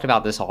I've talked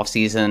about this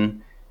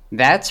offseason.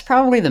 That's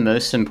probably the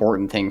most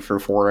important thing for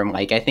Fordham.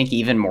 Like, I think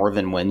even more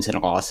than wins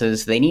and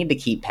losses, they need to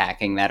keep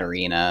packing that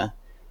arena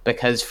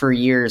because for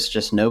years,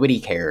 just nobody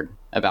cared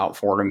about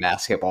Fordham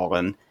basketball.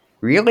 And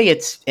really,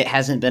 it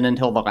hasn't been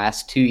until the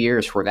last 2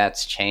 years where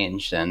that's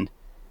changed. And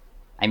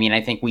I mean, I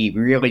think we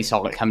really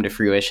saw it come to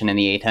fruition in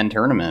the A-10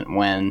 tournament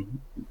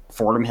when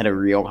Fordham had a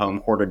real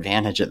home court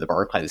advantage at the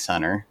Barclays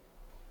Center.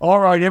 All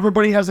right,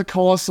 everybody has a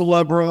cause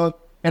célèbre,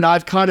 and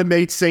I've kind of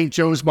made St.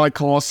 Joe's my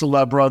cause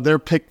célèbre. They're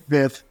picked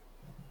fifth.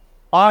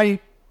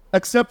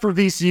 Except for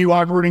VCU,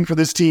 I'm rooting for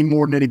this team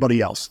more than anybody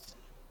else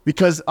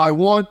because I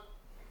want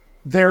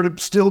St.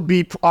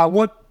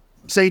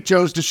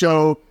 Joe's to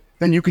show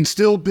that you can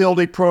still build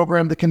a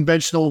program the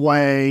conventional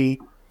way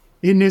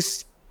in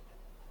this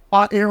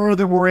era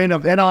that we're in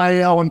of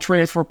NIL and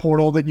transfer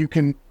portal, that you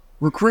can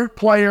recruit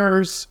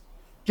players,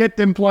 get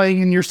them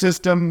playing in your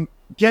system,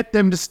 get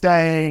them to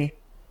stay,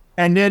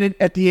 and then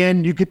at the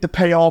end you get to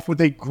pay off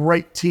with a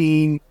great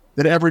team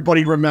that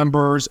everybody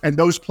remembers, and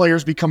those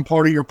players become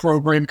part of your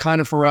program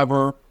kind of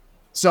forever.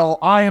 So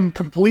I am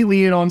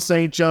completely in on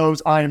St.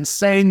 Joe's. I am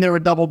saying they're a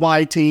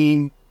double-bye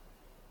team.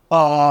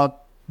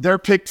 They're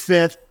picked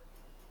fifth.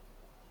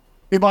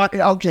 Am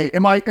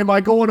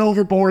I going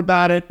overboard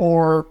about it,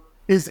 or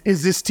can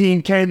this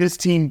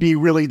team be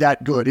really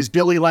that good? Is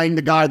Billy Lang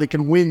the guy that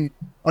can win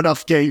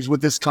enough games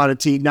with this kind of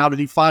team now that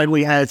he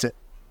finally has it?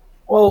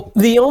 Well,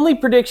 the only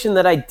prediction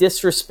that I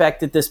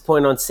disrespect at this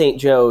point on St.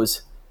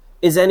 Joe's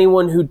is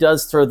anyone who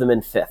does throw them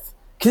in fifth.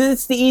 Because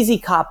it's the easy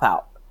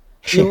cop-out.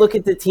 You look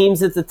at the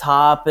teams at the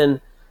top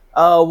and,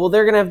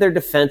 they're going to have their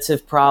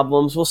defensive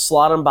problems. We'll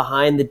slot them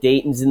behind the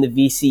Daytons and the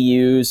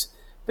VCUs.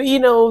 But,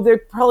 they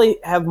probably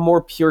have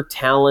more pure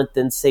talent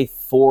than, say,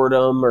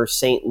 Fordham or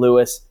St.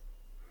 Louis.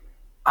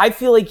 I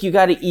feel like you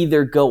got to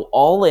either go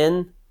all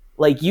in,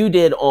 like you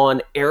did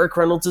on Eric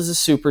Reynolds as a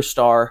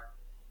superstar.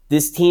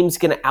 This team's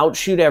going to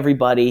outshoot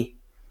everybody,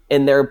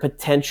 and they're a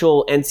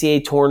potential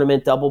NCAA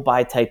tournament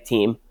double-bye type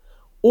team.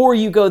 Or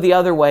you go the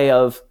other way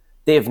of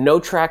they have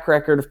no track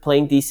record of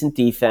playing decent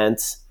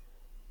defense.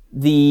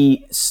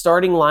 The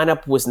starting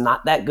lineup was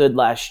not that good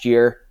last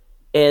year,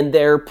 and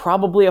they're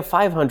probably a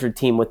 500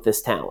 team with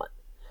this talent.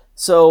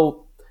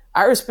 So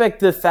I respect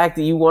the fact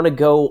that you want to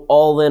go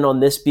all in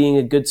on this being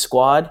a good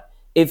squad.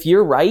 If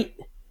you're right,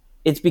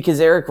 it's because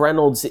Eric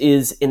Reynolds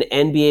is an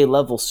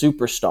NBA-level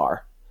superstar.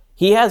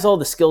 He has all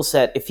the skill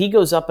set. If he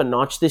goes up a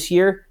notch this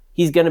year,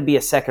 he's going to be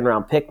a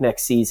second-round pick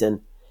next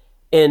season.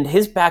 And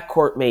his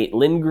backcourt mate,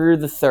 Lynn Greer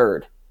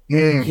III,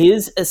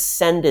 his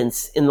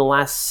ascendance in the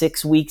last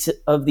 6 weeks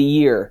of the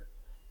year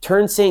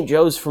turned St.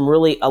 Joe's from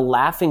really a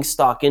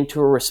laughingstock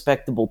into a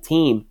respectable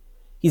team.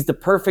 He's the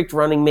perfect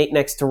running mate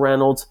next to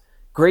Reynolds.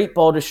 great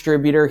ball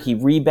distributor. He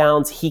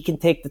rebounds. He can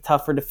take the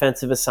tougher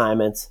defensive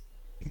assignments.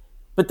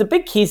 But the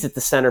big keys at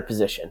the center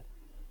position,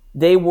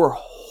 they were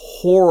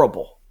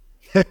horrible,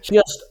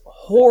 just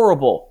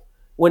horrible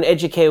when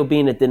Ejike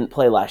Obina didn't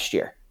play last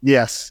year.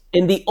 Yes.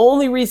 And the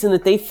only reason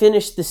that they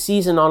finished the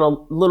season on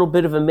a little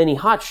bit of a mini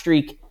hot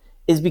streak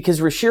is because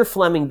Rasheer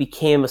Fleming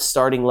became a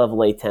starting level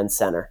A10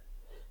 center.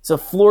 So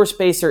floor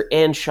spacer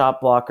and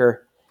shot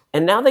blocker.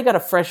 And now they got a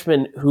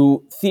freshman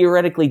who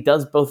theoretically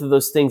does both of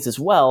those things as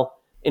well,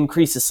 in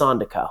Kriisa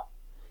Sandakow.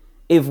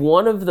 If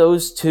one of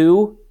those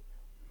two,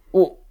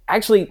 well,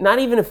 actually, not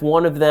even if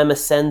one of them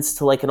ascends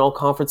to like an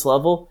all-conference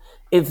level,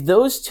 if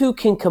those two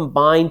can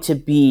combine to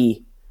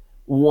be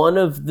one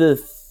of the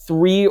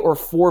 3 or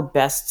 4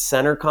 best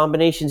center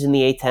combinations in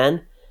the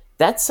A10,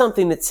 that's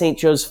something that St.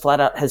 Joe's flat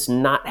out has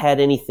not had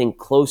anything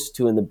close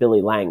to in the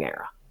Billy Lang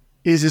era.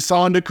 Is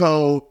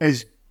Sandakow,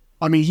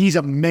 he's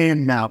a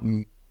man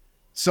mountain.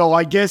 So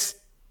I guess,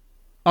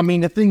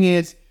 the thing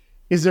is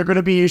there going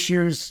to be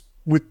issues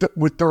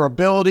with their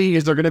ability?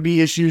 Is there going to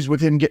be issues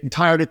with him getting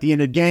tired at the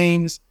end of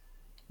games?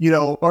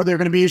 Are there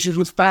going to be issues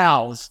with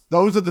fouls?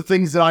 Those are the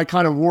things that I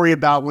kind of worry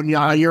about when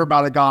I hear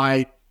about a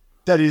guy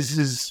that is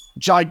as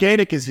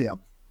gigantic as him.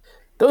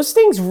 Those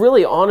things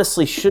really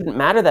honestly shouldn't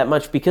matter that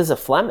much because of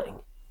Fleming.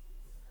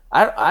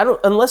 I don't,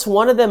 unless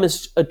one of them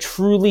is a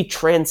truly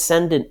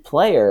transcendent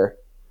player,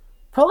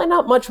 probably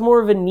not much more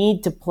of a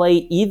need to play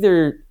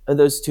either of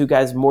those two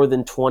guys more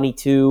than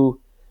 22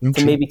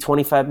 to maybe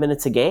 25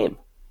 minutes a game.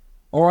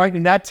 All right,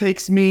 and that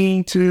takes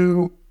me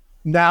to,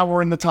 now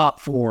we're in the top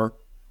 4.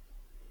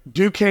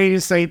 Duquesne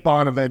and St.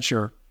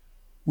 Bonaventure.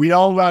 We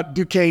know about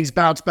Duquesne's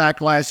bounce back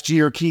last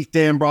year. Keith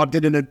Dambrot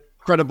did an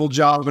incredible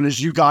job, and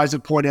as you guys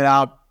have pointed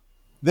out,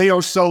 they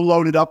are so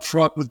loaded up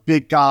front with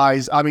big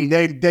guys.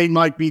 They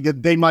might be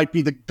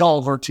the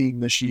Gulliver team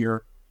this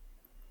year.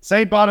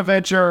 St.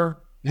 Bonaventure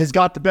has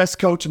got the best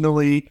coach in the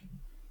league,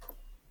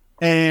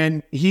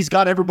 and he's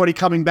got everybody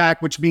coming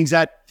back, which means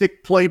that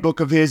thick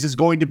playbook of his is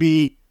going to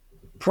be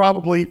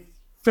probably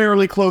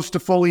fairly close to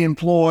fully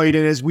employed.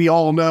 And as we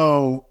all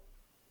know,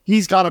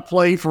 he's got to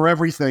play for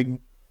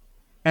everything.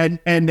 And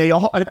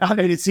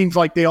it seems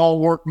like they all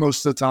work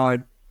most of the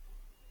time.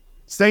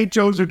 St.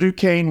 Joe's or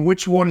Duquesne,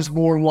 which one is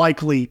more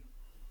likely?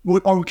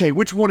 Okay,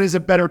 which one is a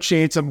better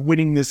chance of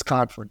winning this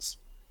conference?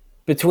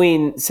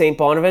 Between St.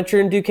 Bonaventure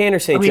and Duquesne, or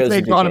St. Joe's and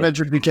St.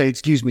 Bonaventure and Duquesne,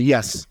 excuse me,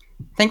 yes.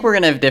 I think we're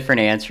going to have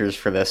different answers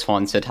for this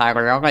one. So,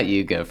 Tyler, I'll let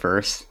you go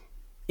first.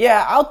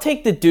 Yeah, I'll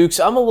take the Dukes.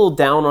 I'm a little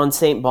down on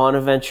St.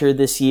 Bonaventure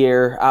this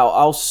year.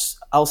 I'll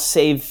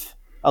save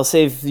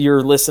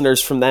your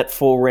listeners from that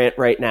full rant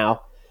right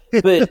now.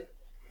 But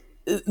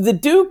the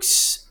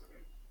Dukes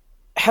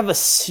have a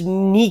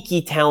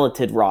sneaky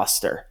talented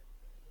roster.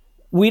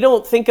 We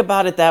don't think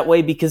about it that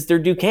way because they're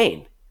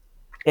Duquesne.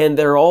 And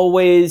they're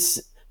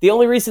always... The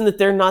only reason that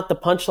they're not the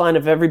punchline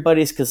of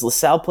everybody is because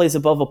LaSalle plays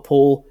above a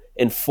pool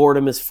and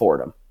Fordham is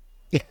Fordham.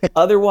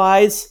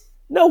 Otherwise,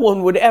 no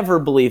one would ever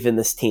believe in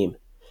this team.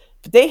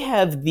 But they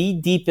have the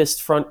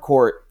deepest front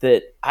court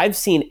that I've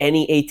seen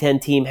any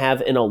A10 team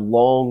have in a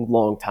long,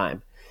 long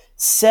time.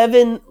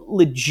 7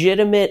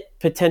 legitimate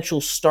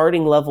potential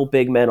starting level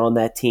big men on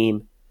that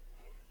team,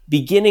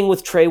 beginning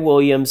with Trey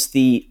Williams,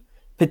 the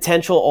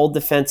potential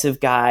all-defensive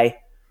guy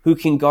who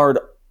can guard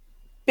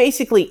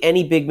basically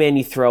any big man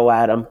you throw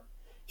at him.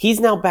 He's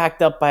now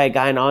backed up by a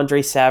guy named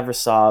Andrei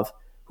Savrasov,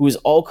 who is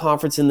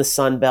all-conference in the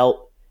Sun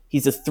Belt.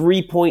 He's a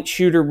three-point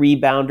shooter,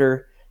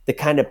 rebounder, the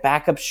kind of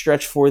backup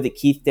stretch four that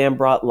Keith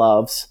Dambrot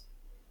loves.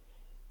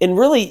 And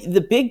really,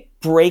 the big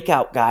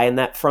breakout guy in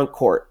that front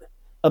court,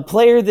 a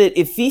player that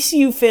if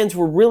VCU fans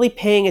were really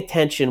paying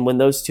attention when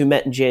those two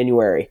met in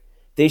January,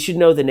 they should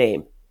know the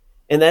name,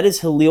 and that is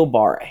Halil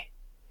Barre.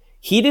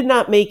 He did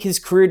not make his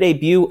career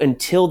debut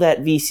until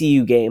that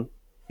VCU game.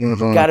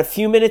 Mm-hmm. Got a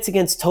few minutes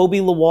against Toby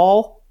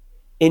Lawal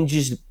and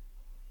just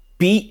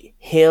beat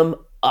him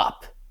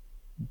up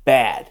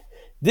bad.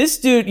 This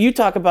dude, you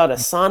talk about a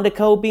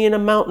Sandakow being a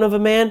mountain of a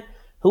man.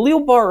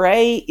 Halil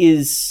Barre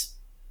is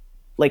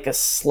like a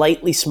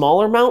slightly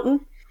smaller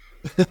mountain.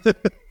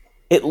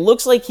 It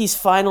looks like he's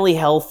finally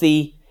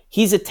healthy.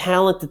 He's a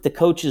talent that the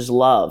coaches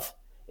love.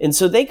 And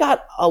so they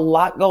got a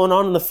lot going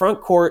on in the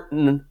front court.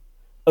 And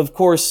of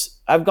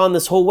course, I've gone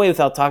this whole way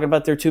without talking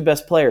about their 2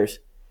 best players.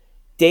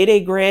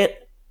 Day Grant,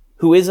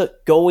 who is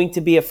going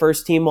to be a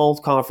first-team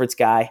all-conference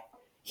guy.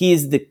 He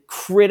is the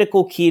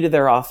critical key to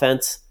their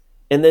offense.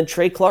 And then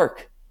Trey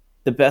Clark,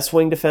 the best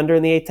wing defender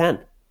in the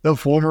A10. The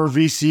former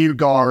VCU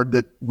guard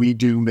that we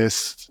do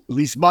miss. At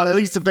least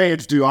the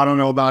fans do. I don't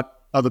know about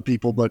other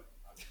people, but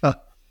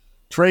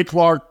Trey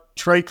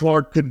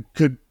Clark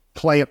could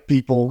play at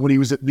people when he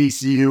was at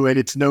VCU, and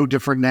it's no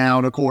different now.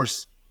 And, of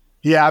course,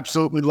 he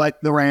absolutely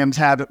let the Rams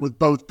have it with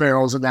both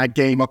barrels in that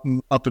game up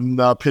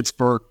in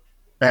Pittsburgh.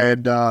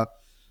 And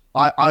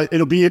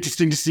it'll be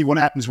interesting to see what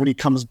happens when he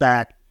comes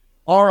back.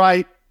 All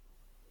right.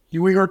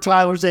 We heard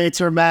Tyler's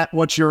answer. Matt,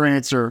 what's your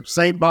answer?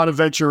 St.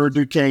 Bonaventure or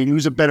Duquesne?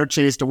 Who's a better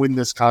chance to win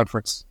this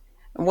conference?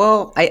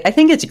 Well, I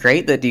think it's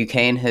great that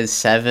Duquesne has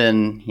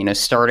 7,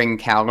 starting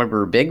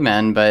caliber big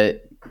men,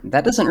 but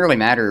that doesn't really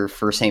matter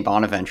for St.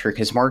 Bonaventure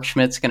because Mark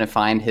Schmidt's going to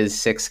find his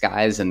 6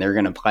 guys and they're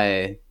going to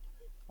play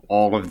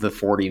all of the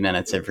 40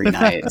 minutes every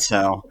night.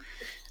 So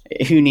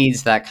who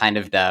needs that kind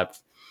of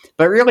depth?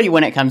 But really,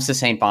 when it comes to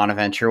St.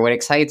 Bonaventure, what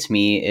excites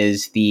me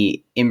is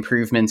the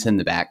improvements in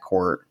the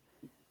backcourt.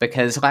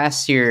 Because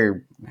last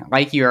year,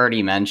 like you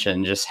already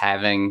mentioned, just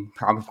having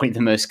probably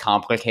the most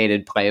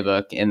complicated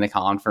playbook in the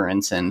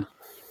conference and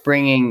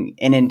bringing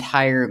an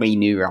entirely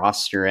new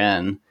roster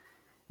in,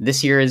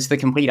 this year is the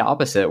complete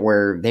opposite,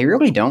 where they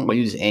really don't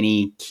lose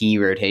any key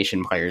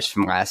rotation players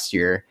from last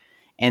year.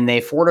 And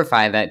they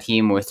fortify that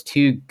team with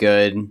 2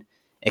 good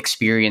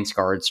experienced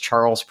guards,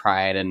 Charles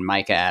Pride and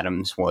Micah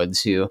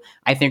Adams-Woods, who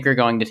I think are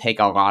going to take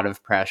a lot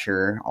of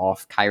pressure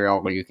off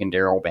Kyrell Luke and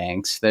Daryl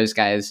Banks. Those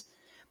guys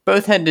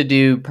both had to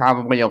do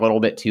probably a little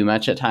bit too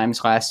much at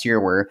times last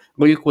year, where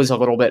Luke was a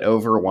little bit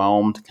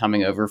overwhelmed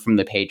coming over from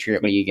the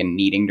Patriot League and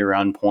needing to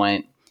run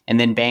point. And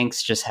then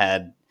Banks just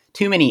had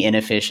too many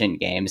inefficient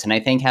games. And I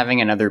think having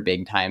another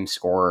big-time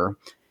scorer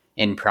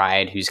in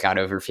Pride who's got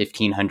over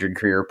 1,500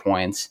 career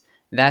points,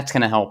 that's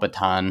going to help a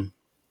ton.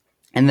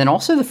 And then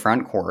also the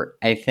front court,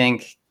 I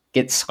think,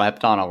 gets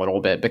slept on a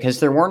little bit because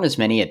there weren't as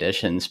many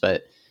additions.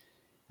 But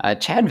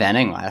Chad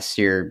Venning last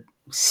year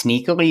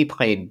sneakily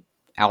played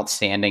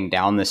outstanding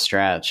down the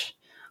stretch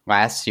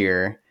last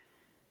year.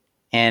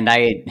 And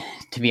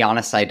to be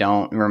honest, I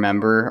don't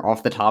remember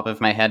off the top of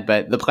my head,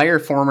 but the player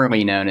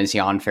formerly known as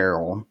Jan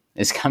Farrell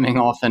is coming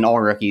off an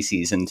all-rookie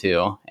season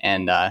too.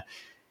 And I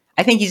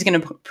think he's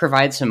going to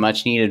provide some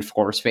much-needed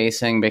floor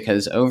spacing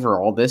because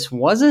overall this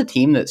was a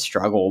team that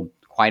struggled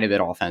quite a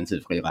bit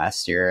offensively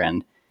last year.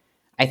 And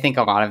I think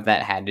a lot of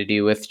that had to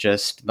do with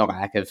just the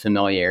lack of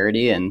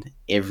familiarity and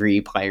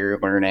every player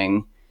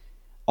learning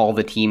all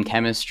the team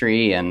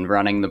chemistry and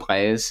running the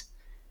plays.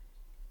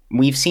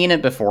 We've seen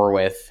it before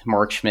with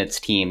Mark Schmidt's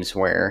teams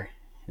where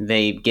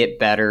they get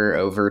better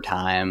over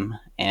time,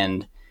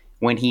 and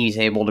when he's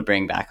able to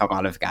bring back a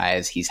lot of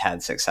guys, he's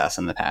had success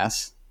in the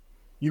past.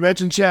 You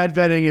mentioned Chad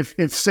Venning.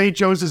 If St.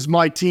 Joe's is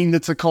my team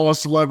that's a call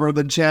celebra,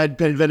 then Chad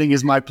Venning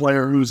is my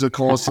player who's a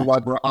call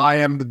celebra. I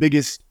am the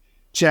biggest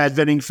Chad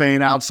Venning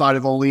fan outside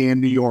of only in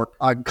New York.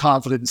 I'm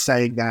confident in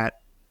saying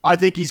that. I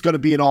think he's going to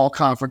be an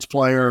all-conference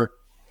player.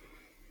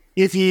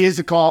 If he is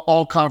an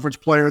all-conference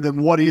player,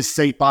 then what is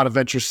St.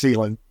 Bonaventure's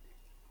ceiling?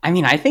 I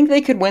mean, I think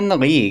they could win the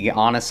league,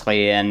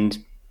 honestly, and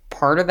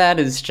part of that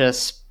is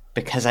just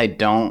because I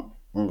don't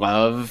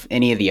love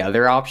any of the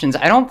other options.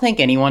 I don't think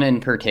anyone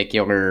in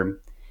particular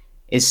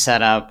is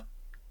set up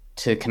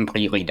to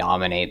completely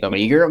dominate the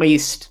league, or at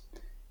least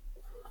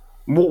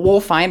we'll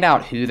find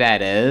out who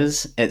that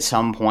is at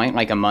some point,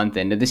 like a month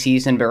into the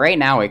season, but right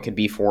now it could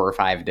be 4 or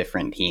 5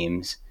 different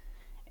teams.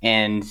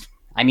 And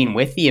I mean,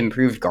 with the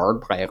improved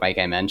guard play, like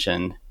I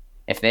mentioned,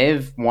 if they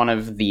have one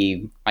of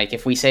the, like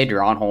if we say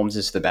Deron Holmes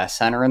is the best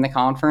center in the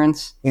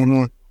conference,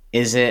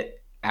 is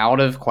it out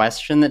of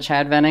question that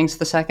Chad Venning's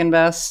the second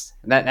best?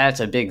 That's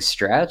a big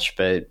stretch,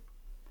 but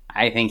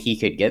I think he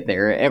could get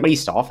there, at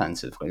least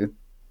offensively.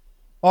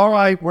 All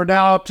right, we're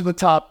now up to the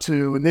top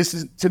 2, and this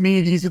is, to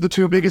me, these are the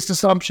 2 biggest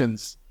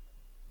assumptions.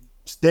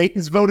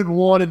 Dayton's voted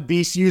 1 and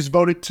VCU's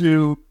voted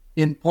 2,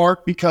 in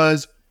part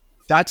because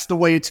that's the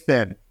way it's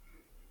been.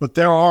 But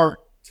there are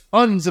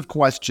tons of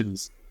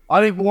questions.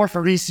 I think more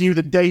for VCU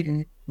than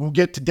Dayton. We'll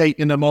get to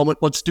Dayton in a moment.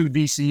 Let's do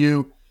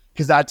VCU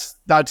because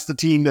that's the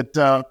team that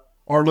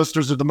our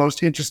listeners are the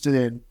most interested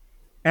in.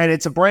 And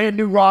it's a brand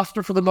new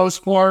roster for the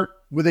most part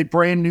with a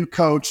brand new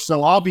coach.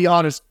 So I'll be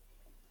honest,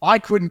 I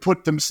couldn't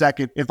put them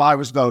second if I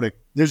was voting.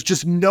 There's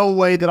just no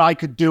way that I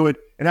could do it.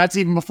 And that's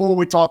even before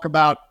we talk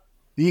about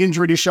the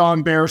injury to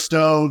Sean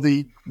Bairstow,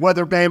 the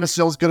whether Bama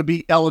still is going to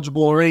be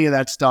eligible or any of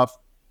that stuff.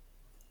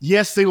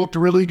 Yes, they looked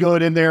really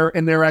good in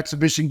their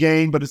exhibition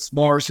game, but it's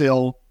Mars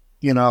Hill.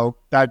 You know,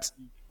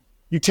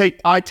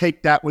 I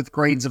take that with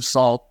grains of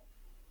salt.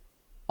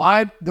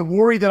 The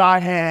worry that I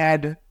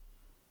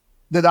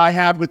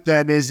have with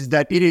them is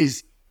that it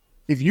is,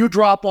 if you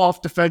drop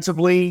off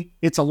defensively,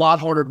 it's a lot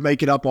harder to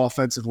make it up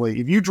offensively.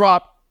 If you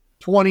drop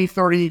 20,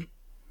 30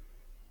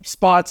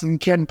 spots in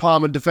Ken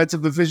Palm and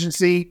defensive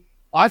efficiency,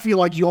 I feel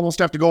like you almost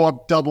have to go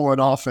up double in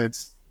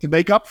offense to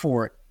make up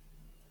for it.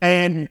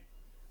 And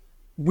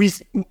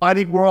I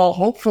think we're all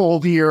hopeful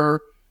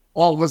here,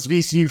 all of us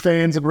VCU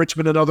fans in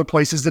Richmond and other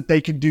places, that they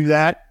can do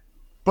that,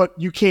 but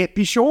you can't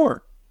be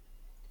sure.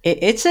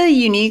 It's a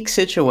unique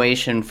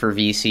situation for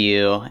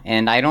VCU,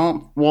 and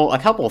a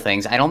couple of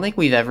things. I don't think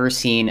we've ever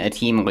seen a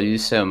team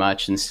lose so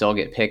much and still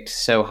get picked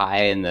so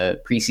high in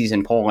the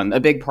preseason poll, and a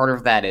big part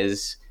of that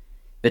is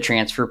the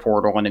transfer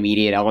portal and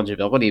immediate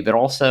eligibility, but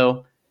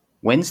also,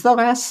 when's the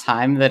last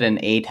time that an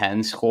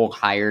A-10 school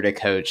hired a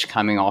coach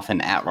coming off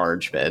an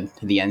at-large bid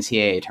to the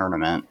NCAA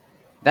tournament?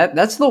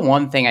 That's the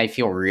one thing I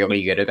feel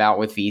really good about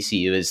with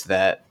VCU is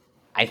that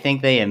I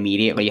think they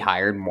immediately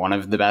hired one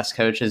of the best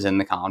coaches in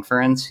the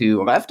conference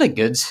who left a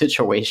good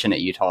situation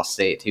at Utah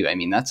State too. I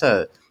mean, that's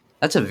a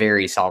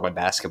very solid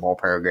basketball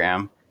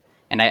program.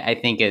 And I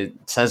think it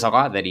says a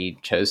lot that he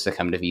chose to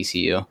come to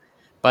VCU.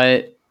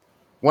 But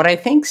What I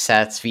think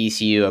sets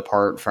VCU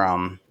apart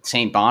from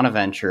St.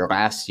 Bonaventure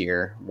last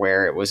year,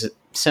 where it was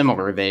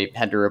similar, they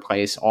had to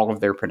replace all of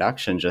their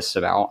production just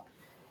about,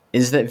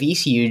 is that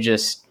VCU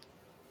just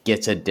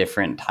gets a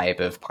different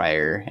type of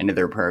player into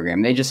their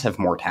program. They just have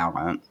more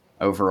talent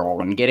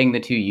overall. And getting the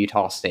 2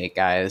 Utah State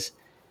guys,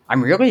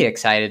 I'm really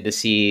excited to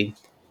see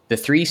the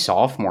 3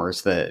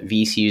 sophomores that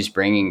VCU's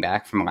bringing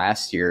back from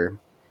last year,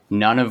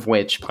 none of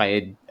which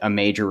played a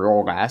major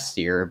role last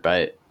year,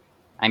 but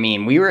I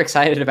mean, we were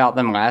excited about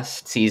them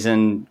last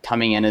season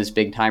coming in as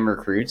big-time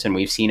recruits, and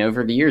we've seen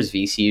over the years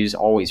VCU's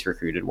always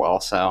recruited well.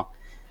 So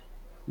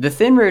the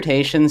thin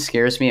rotation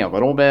scares me a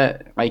little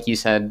bit. Like you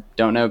said,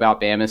 don't know about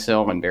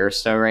Bamisile and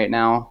Bairstow right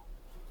now.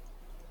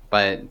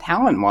 But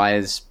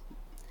talent-wise,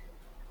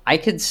 I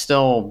could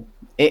still...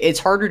 It's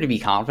harder to be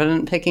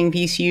confident picking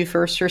VCU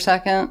first or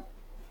second,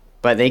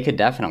 but they could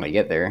definitely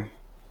get there.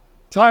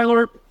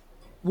 Tyler,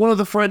 one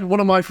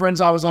of my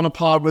friends I was on a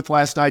pod with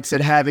last night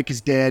said Havoc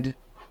is dead.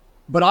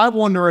 But I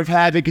wonder if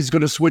Havoc is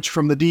going to switch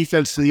from the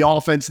defense to the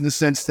offense in the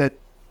sense that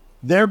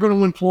they're going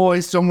to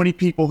employ so many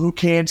people who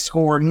can't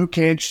score and who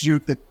can't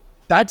shoot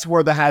that's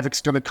where the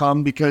Havoc's going to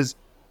come, because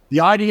the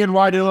idea in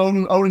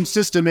Odin's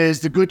system is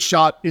the good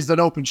shot is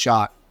an open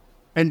shot.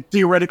 And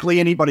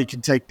theoretically, anybody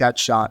can take that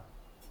shot.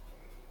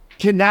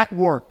 Can that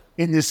work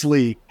in this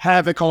league?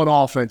 Havoc on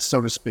offense,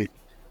 so to speak.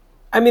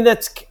 I mean,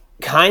 that's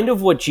kind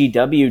of what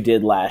GW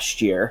did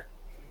last year.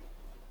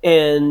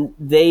 And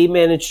they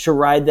managed to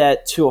ride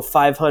that to a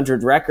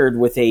 500 record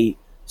with a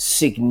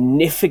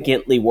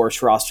significantly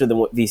worse roster than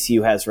what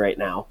VCU has right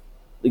now.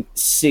 Like,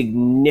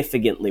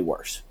 significantly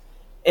worse.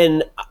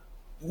 And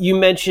you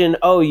mentioned,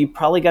 you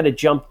probably got to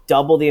jump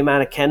double the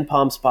amount of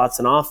KenPom spots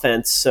in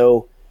offense.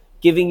 So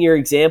giving your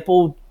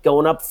example,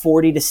 going up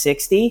 40 to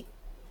 60,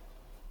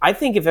 I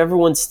think if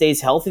everyone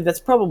stays healthy,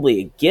 that's probably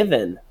a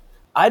given.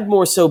 I'd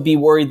more so be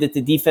worried that the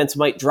defense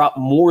might drop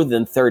more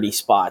than 30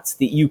 spots,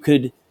 that you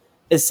could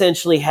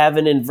essentially have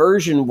an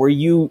inversion where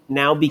you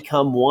now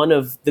become one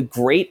of the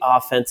great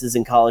offenses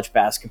in college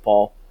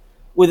basketball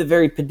with a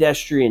very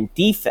pedestrian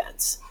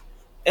defense.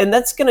 And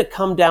that's going to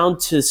come down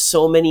to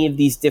so many of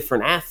these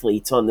different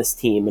athletes on this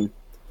team. And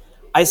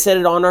I said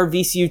it on our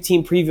VCU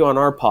team preview on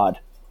our pod.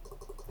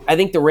 I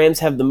think the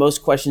Rams have the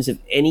most questions of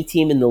any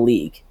team in the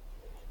league.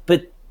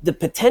 But the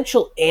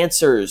potential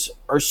answers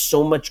are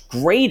so much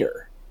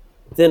greater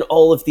than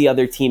all of the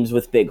other teams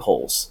with big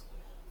holes.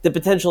 The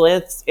potential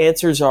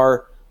answers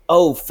are,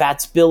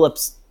 Fats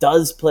Billups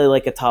does play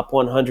like a top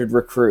 100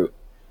 recruit.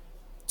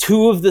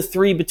 2 of the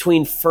 3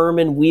 between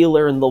Furman,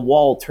 Wheeler, and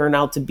Lawal turn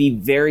out to be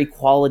very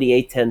quality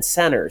A-10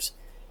 centers.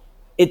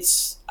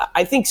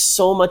 I think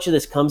so much of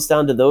this comes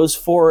down to those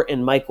 4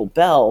 and Michael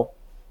Bell,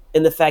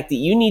 and the fact that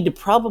you need to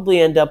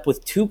probably end up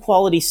with 2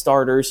 quality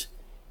starters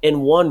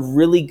and 1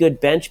 really good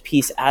bench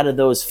piece out of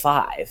those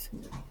 5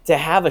 to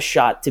have a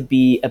shot to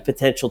be a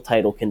potential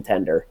title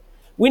contender.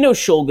 We know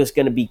Shulga's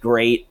going to be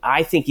great.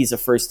 I think he's a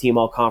first-team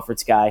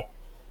all-conference guy.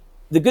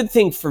 The good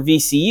thing for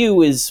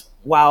VCU is,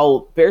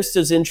 while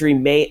Bairstow's injury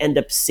may end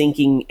up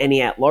sinking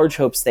any at-large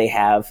hopes they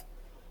have,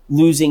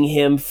 losing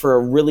him for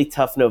a really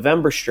tough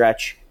November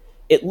stretch,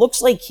 it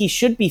looks like he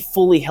should be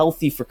fully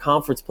healthy for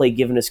conference play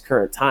given his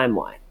current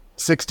timeline.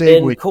 6 to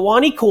 8 weeks.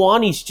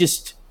 Kawani's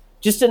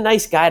just a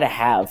nice guy to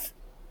have.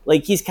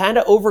 Like, he's kind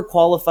of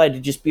overqualified to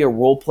just be a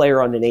role player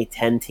on an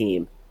A-10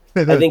 team.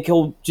 I think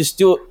he'll just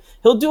do it.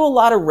 He'll do a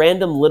lot of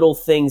random little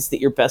things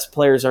that your best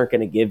players aren't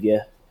going to give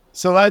you.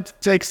 So that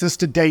takes us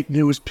to Dayton,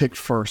 who was picked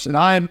first. And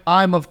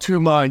I'm of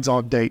 2 minds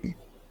on Dayton.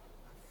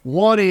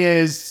 One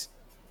is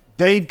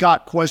they've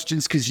got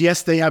questions because,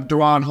 yes, they have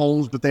Deron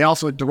Holmes, but they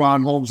also had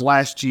Deron Holmes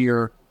last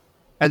year,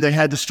 and they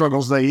had the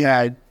struggles they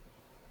had.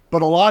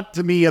 But a lot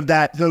to me of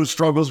those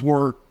struggles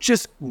were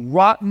just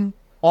rotten,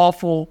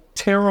 awful,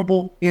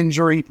 terrible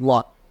injury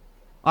luck.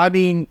 I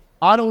mean,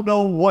 I don't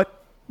know what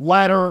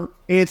ladder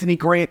Anthony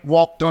Grant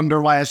walked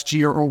under last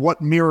year or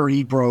what mirror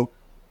he broke.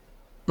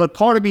 But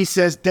part of me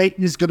says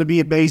Dayton is going to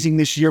be amazing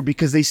this year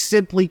because they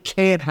simply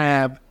can't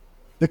have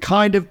the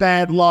kind of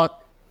bad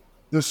luck,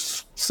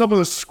 some of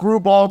the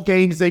screwball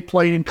games they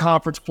played in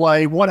conference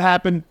play, what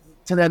happened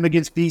to them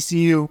against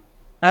VCU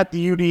at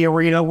the UD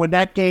Arena when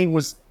that game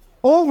was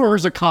over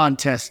as a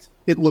contest,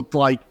 it looked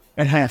like,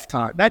 at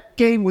halftime. That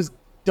game was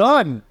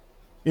done,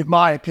 in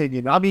my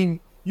opinion. I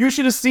mean, you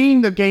should have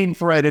seen the game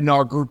thread in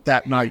our group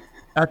that night.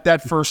 At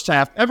that first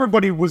half,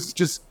 everybody was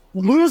just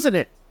losing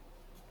it.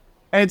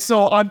 And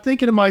so I'm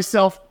thinking to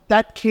myself,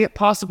 that can't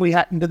possibly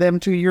happen to them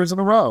 2 years in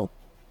a row.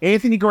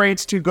 Anthony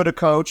Grant's too good a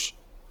coach.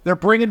 They're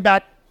bringing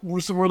back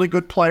some really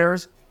good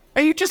players.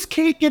 And you just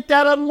can't get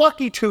that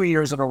unlucky 2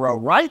 years in a row,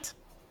 right?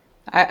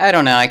 I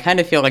don't know. I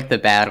kind of feel like the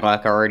bad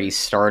luck already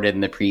started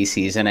in the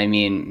preseason. I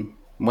mean,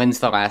 when's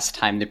the last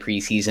time the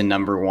preseason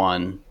number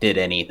 1 did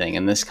anything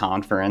in this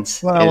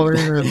conference? Well,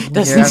 it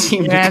doesn't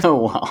seem to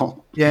go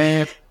well.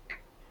 Yeah.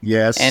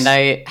 Yes. And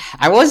I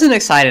wasn't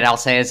excited, I'll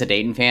say, as a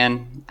Dayton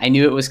fan. I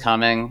knew it was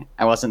coming.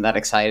 I wasn't that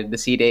excited to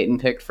see Dayton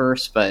picked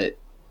first, but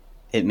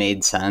it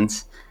made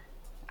sense.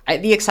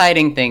 The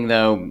exciting thing,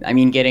 though, I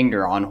mean, getting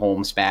Deron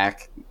Holmes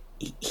back,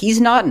 he's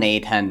not an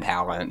A10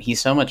 talent.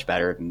 He's so much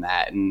better than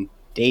that, and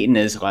Dayton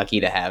is lucky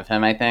to have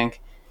him, I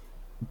think.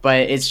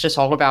 But it's just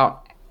all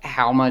about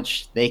how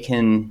much they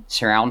can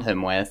surround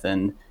him with.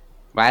 And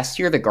last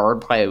year, the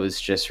guard play was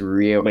just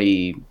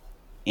really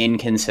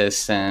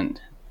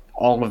inconsistent.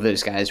 All of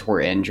those guys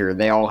were injured.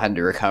 They all had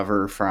to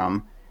recover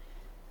from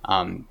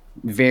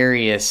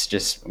various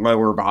just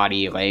lower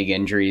body leg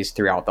injuries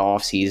throughout the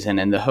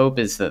offseason. And the hope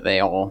is that they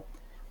all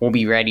will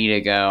be ready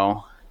to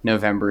go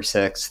November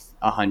 6th,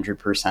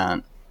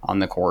 100% on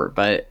the court.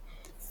 But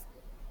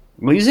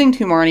losing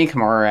Toumani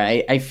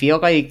Camara, I feel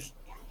like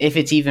if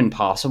it's even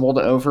possible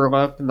to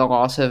overlook the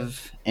loss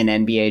of an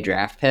NBA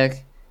draft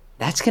pick,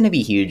 that's going to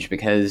be huge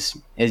because,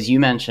 as you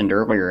mentioned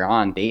earlier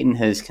on, Dayton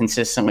has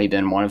consistently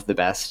been one of the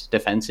best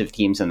defensive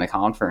teams in the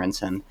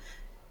conference. And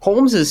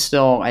Holmes is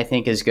still, I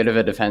think, as good of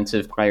a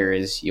defensive player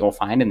as you'll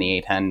find in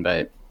the A10,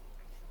 but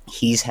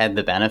he's had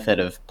the benefit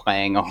of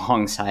playing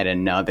alongside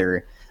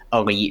another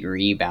elite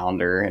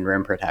rebounder and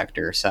rim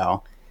protector.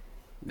 So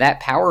that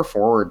power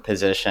forward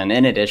position,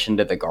 in addition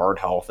to the guard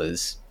health,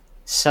 is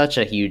such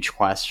a huge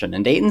question.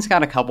 And Dayton's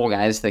got a couple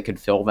guys that could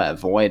fill that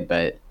void,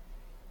 but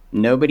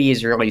nobody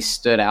has really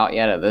stood out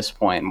yet at this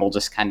point. And we'll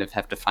just kind of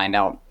have to find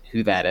out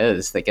who that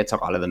is that gets a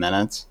lot of the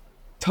minutes.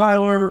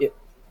 Tyler,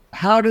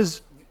 how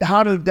does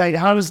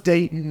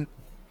Dayton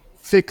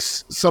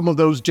fix some of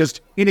those just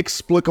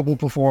inexplicable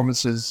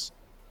performances?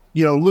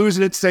 You know,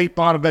 losing at St.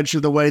 Bonaventure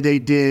the way they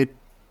did,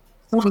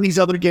 some of these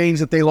other games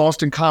that they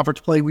lost in conference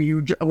play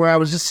where I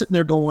was just sitting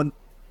there going,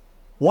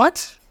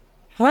 what?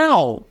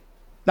 How?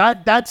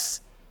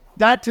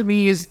 That to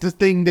me is the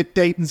thing that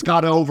Dayton's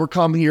got to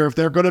overcome here if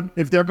they're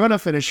gonna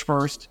finish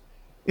first,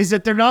 is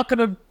that they're not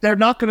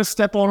gonna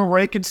step on a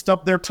rake and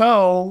stub their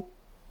toe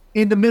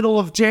in the middle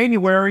of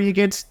January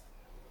against,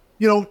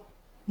 you know,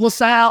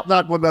 LaSalle.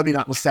 Maybe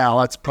not LaSalle.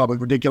 That's probably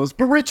ridiculous,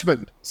 but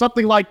Richmond,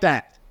 something like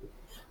that.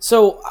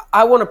 So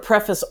I want to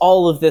preface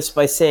all of this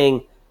by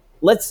saying,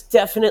 let's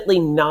definitely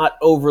not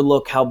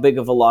overlook how big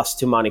of a loss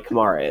Toumani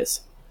Camara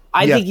is.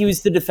 I think he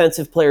was the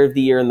defensive player of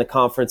the year in the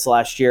conference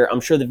last year.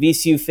 I'm sure the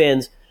VCU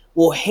fans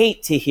will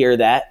hate to hear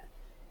that,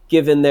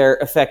 given their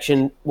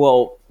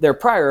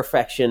prior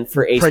affection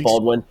for Ace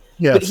Baldwin.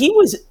 Yes. But he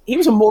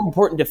was a more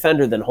important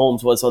defender than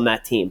Holmes was on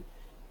that team.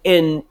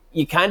 And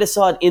you kind of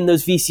saw it in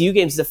those VCU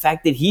games, the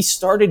fact that he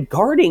started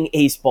guarding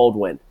Ace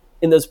Baldwin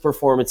in those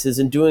performances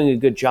and doing a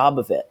good job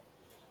of it.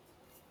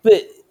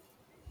 But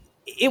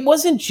it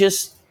wasn't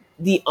just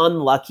the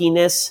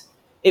unluckiness.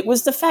 It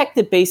was the fact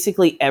that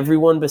basically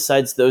everyone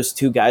besides those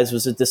two guys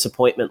was a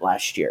disappointment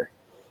last year.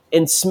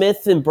 And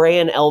Smith and Bray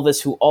and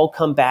Elvis, who all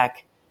come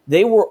back,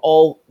 they were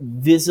all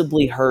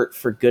visibly hurt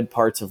for good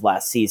parts of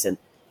last season.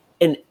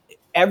 And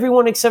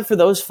everyone except for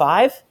those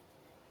five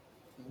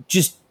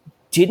just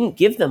didn't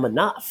give them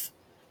enough.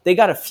 They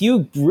got a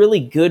few really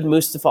good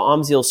Mustafa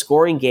Amzil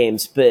scoring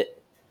games, but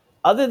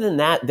other than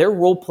that, their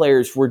role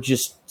players were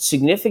just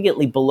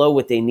significantly below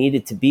what they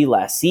needed to be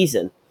last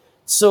season.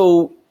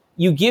 So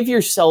you give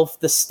yourself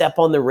the step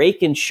on the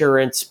rake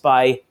insurance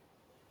by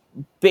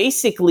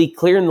basically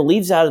clearing the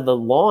leaves out of the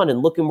lawn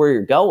and looking where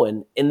you're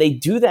going. And they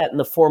do that in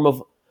the form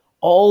of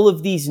all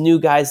of these new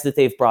guys that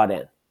they've brought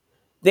in.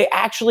 They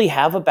actually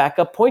have a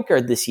backup point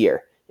guard this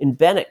year in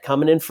Bennett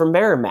coming in from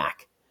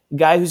Merrimack, a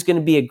guy who's going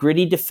to be a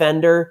gritty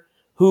defender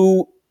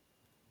who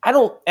I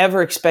don't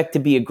ever expect to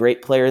be a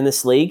great player in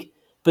this league,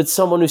 but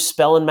someone who's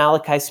spelling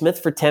Malachi Smith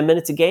for 10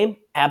 minutes a game,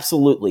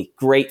 absolutely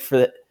great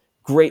for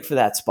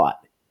that spot.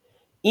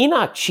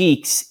 Enoch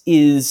Cheeks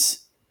is,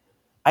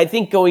 I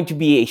think, going to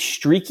be a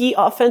streaky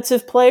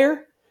offensive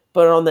player,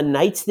 but on the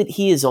nights that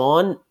he is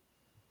on,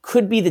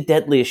 could be the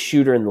deadliest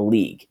shooter in the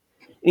league.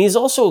 And he's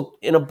also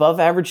an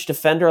above-average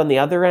defender on the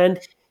other end.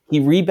 He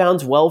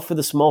rebounds well for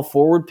the small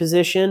forward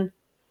position.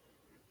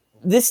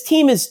 This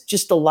team is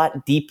just a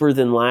lot deeper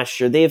than last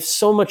year. They have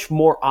so much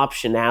more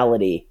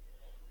optionality.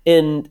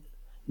 And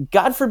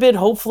God forbid,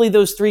 hopefully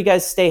those three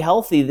guys stay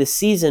healthy this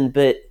season,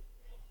 but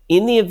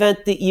in the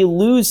event that you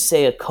lose,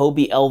 say, a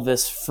Kobe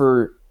Elvis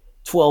for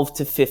 12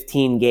 to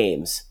 15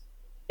 games,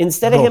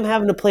 instead of him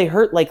having to play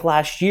hurt like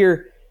last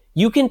year,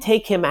 you can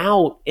take him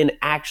out and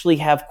actually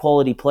have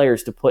quality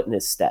players to put in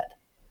his stead.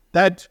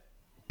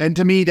 And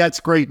to me, that's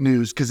great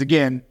news because,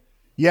 again,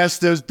 yes,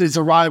 there's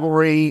a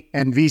rivalry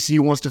and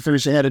VCU wants to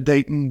finish ahead of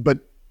Dayton, but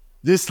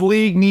this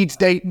league needs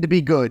Dayton to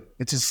be good.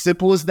 It's as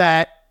simple as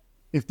that.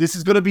 If this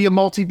is going to be a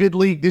multi-bid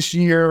league this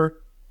year,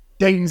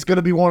 Dayton's going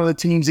to be one of the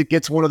teams that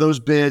gets one of those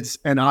bids,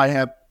 and I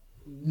have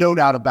no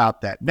doubt about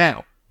that.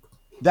 Now,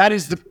 that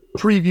is the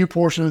preview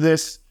portion of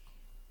this.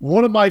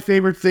 One of my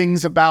favorite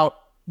things about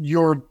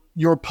your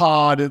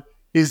pod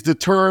is the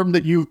term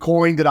that you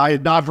coined that I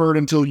had not heard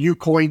until you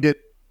coined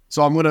it.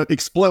 So I'm going to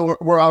explain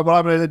what I'm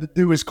going to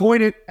do is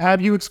coin it,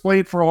 have you explain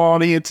it for our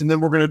audience, and then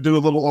we're going to do a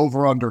little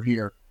over-under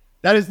here.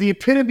 That is the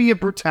epitome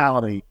of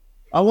brutality.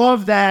 I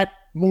love that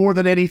more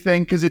than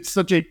anything because it's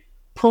such a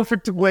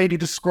perfect way to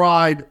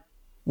describe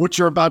what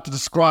you're about to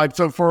describe.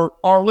 So for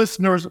our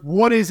listeners,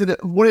 what is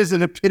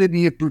an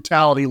epitome of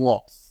brutality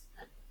loss?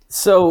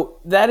 So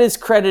that is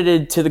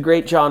credited to the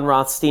great John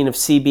Rothstein of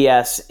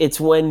CBS. It's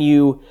when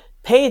you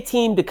pay a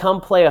team to come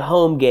play a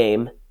home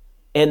game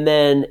and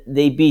then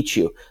they beat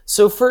you.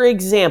 So, for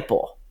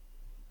example,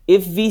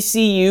 if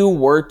VCU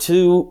were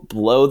to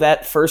blow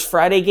that first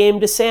Friday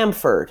game to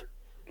Samford,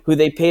 who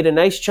they paid a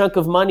nice chunk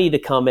of money to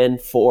come in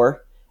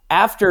for,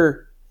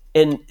 after,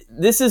 and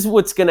this is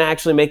what's going to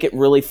actually make it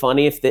really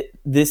funny if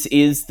this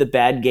is the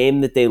bad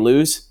game that they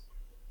lose.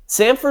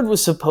 Samford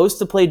was supposed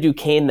to play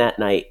Duquesne that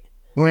night.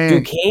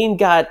 Duquesne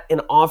got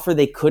an offer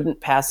they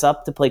couldn't pass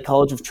up to play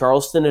College of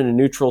Charleston in a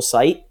neutral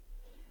site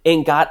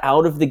and got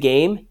out of the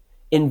game,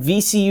 and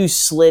VCU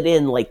slid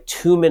in like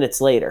 2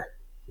 minutes later.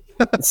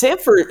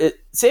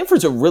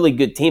 Samford's a really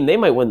good team. They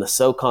might win the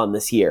SoCon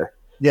this year.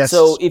 Yes.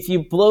 So if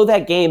you blow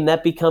that game,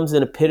 that becomes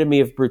an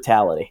epitome of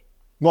brutality.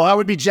 Well, that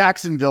would be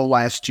Jacksonville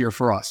last year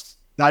for us.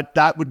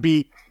 That would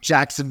be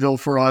Jacksonville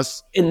for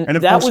us. And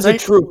that was a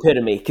true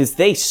epitome because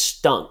they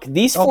stunk.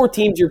 These four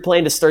teams you're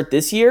playing to start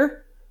this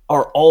year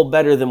are all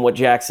better than what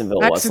Jacksonville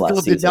was last season.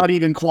 Jacksonville did not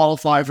even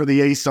qualify for the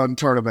ASUN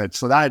tournament.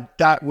 So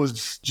that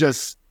was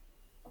just,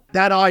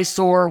 that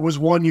eyesore was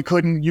one you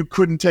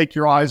couldn't take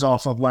your eyes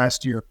off of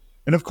last year.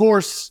 And of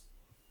course,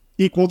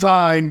 equal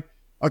time,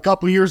 a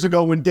couple years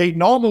ago when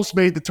Dayton almost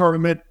made the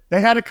tournament,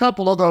 they had a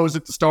couple of those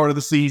at the start of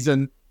the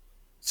season.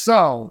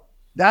 So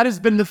that has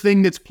been the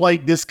thing that's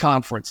plagued this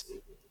conference,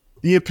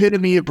 the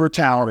epitome of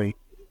brutality.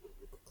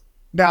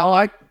 Now,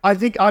 I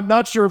think, I'm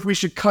not sure if we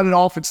should cut it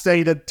off and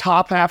say the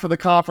top half of the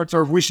conference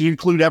or if we should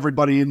include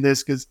everybody in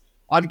this, because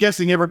I'm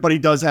guessing everybody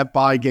does have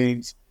bye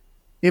games.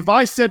 If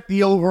I set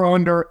the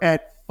over-under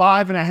at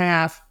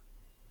 5.5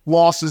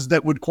 losses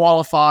that would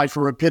qualify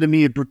for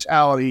epitome of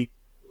brutality,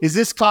 is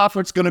this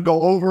conference going to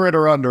go over it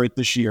or under it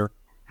this year?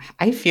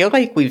 I feel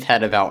like we've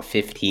had about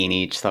 15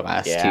 each the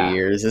last 2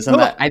 years, isn't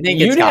that? I think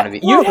it's got to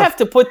be. You'd have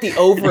to put the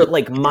over at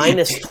like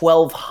minus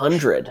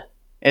 1,200.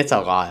 It's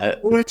a lot.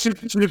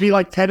 Should it be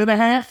like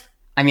 10.5?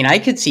 I mean, I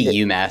could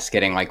see UMass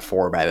getting like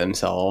 4 by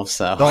themselves.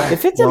 So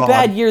if it's a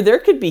bad year, there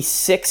could be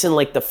 6 in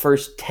like the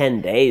first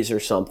 10 days or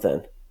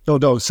something.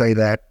 Don't say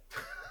that.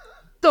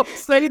 Don't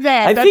say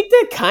that. I think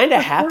that kind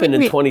of happened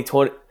in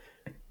 2020.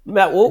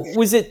 Matt, what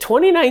was it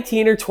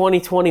 2019 or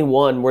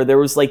 2021 where there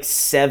was like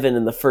 7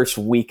 in the first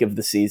week of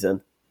the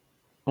season?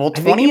 Well,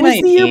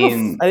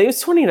 2019. I think it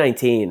was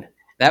 2019.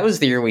 That was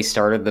the year we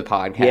started the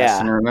podcast. Yeah.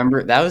 And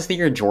remember, that was the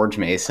year George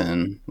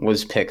Mason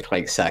was picked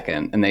like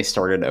second, and they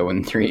started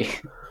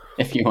 0-3.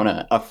 If you want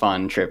a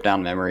fun trip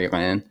down memory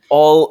lane.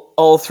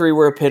 All 3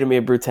 were epitome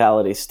of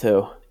brutalities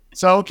too.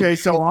 So okay,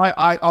 so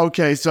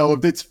so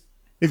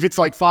if it's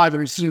like 5.5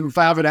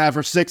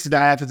 or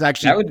 6.5, it's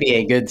actually that would be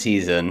a good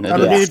season. That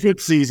would be a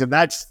good season.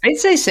 I'd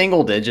say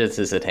single digits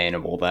is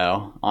attainable,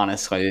 though.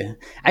 Honestly,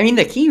 I mean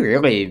the key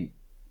really,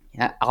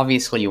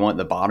 obviously, you want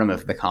the bottom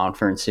of the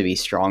conference to be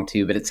strong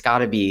too, but it's got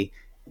to be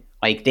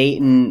like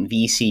Dayton,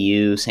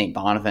 VCU, St.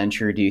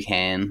 Bonaventure,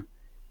 Duquesne.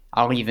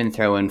 I'll even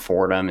throw in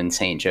Fordham and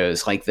St.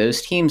 Joe's. Like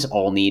those teams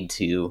all need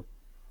to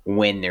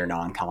win their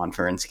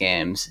non-conference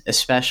games,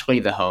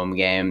 especially the home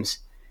games,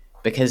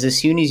 because as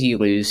soon as you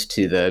lose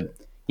to the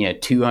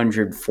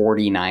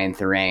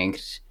 249th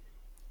ranked,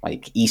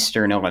 like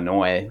Eastern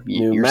Illinois,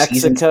 New your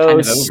Mexico kind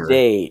of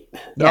State.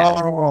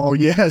 Yeah. Oh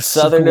yes,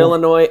 Southern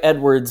Illinois,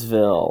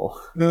 Edwardsville.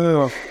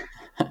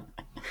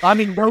 I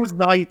mean, those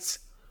nights,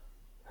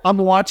 I'm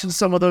watching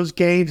some of those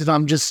games, and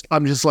I'm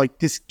just like,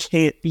 this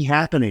can't be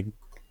happening.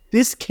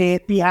 This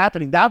can't be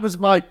happening. That was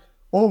my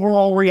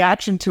overall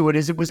reaction to it,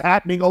 is it was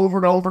happening over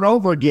and over and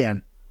over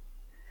again.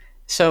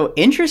 So,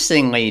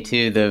 interestingly,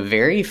 too, the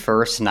very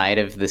first night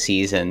of the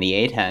season, the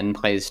A-10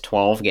 plays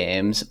 12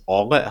 games,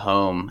 all at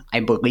home. I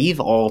believe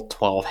all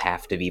 12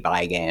 have to be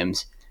bye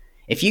games.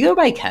 If you go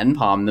by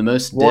KenPom, the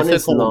most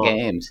difficult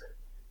games...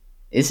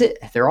 Is it?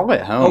 They're all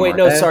at home. Oh, wait,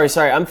 no,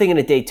 sorry. I'm thinking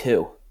of day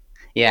 2.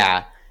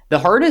 Yeah. The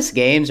hardest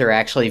games are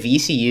actually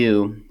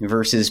VCU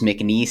versus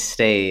McNeese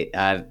State.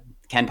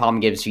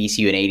 KenPom gives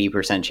VCU an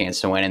 80%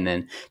 chance to win, and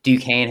then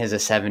Duquesne has a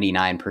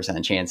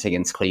 79% chance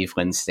against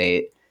Cleveland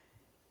State.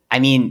 I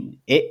mean,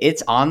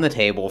 it's on the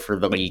table for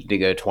the league to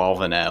go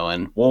 12-0,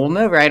 and we'll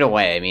know right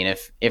away. I mean,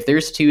 if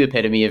there's 2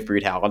 epitome of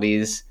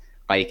brutalities,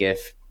 like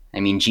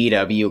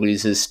GW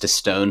loses to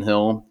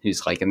Stonehill,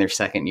 who's like in their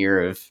second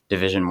year of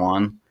Division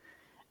I,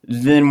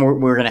 then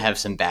we're going to have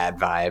some bad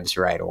vibes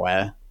right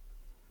away.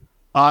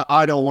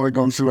 I don't want to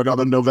go through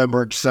another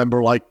November,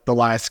 December like the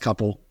last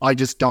couple. I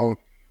just don't.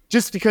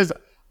 Just because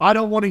I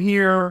don't want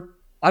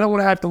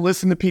to have to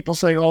listen to people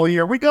saying all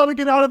year, we got to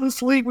get out of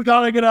this league,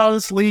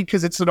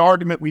 because it's an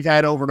argument we've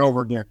had over and over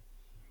again.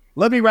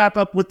 Let me wrap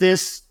up with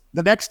this.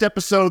 The next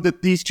episode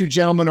that these 2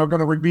 gentlemen are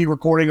going to be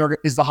recording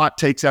is the Hot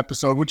Takes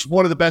episode, which is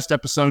one of the best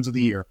episodes of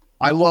the year.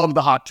 I love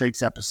the Hot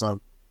Takes episode.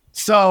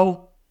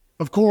 So,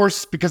 of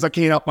course, because I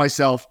can't help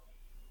myself,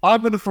 I'm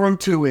going to throw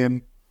 2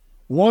 in.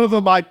 One of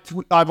them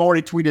I've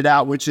already tweeted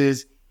out, which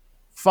is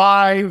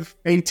 5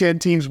 A-10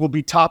 teams will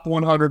be top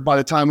 100 by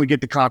the time we get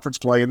to conference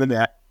play in the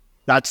net.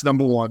 That's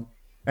number 1.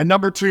 And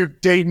number 2,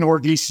 Dayton or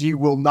VCU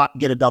will not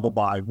get a double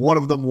bye. One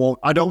of them won't.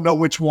 I don't know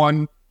which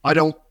one. I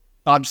don't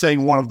I'm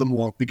saying one of them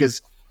won't,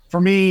 because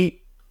for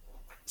me,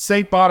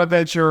 St.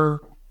 Bonaventure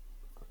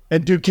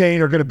and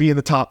Duquesne are going to be in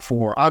the top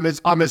 4. And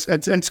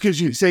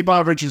excuse you, St.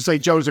 Bonaventure and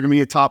St. Joe's are going to be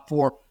in the top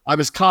 4. I'm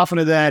as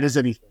confident of that as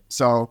anything.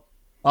 So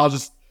I'll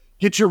just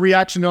get your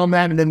reaction on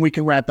that, and then we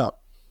can wrap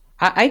up.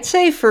 I'd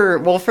say for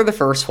the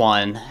first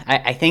one,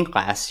 I think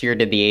last year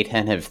did the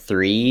A10 have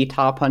 3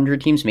 top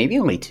 100 teams, maybe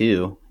only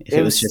 2. If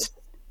it was just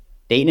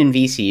Dayton and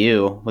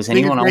VCU. Was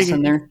anyone else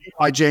in there?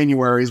 By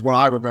January is what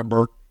I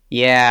remember.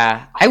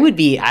 Yeah,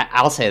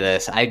 I'll say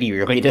this. I'd be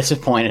really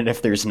disappointed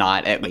if there's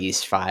not at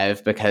least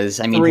 5, because,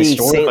 I mean, 3,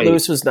 historically... St.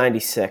 Louis was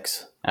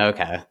 96.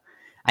 Okay.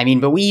 I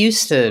mean, but we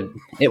used to...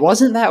 It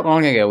wasn't that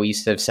long ago we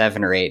used to have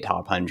 7 or 8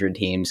 top 100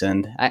 teams,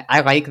 and I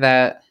like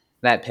that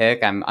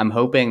pick. I'm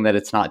hoping that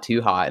it's not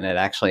too hot and it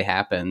actually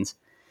happens.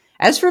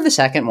 As for the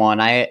second one,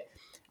 I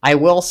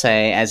will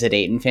say, as a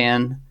Dayton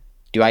fan,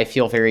 do I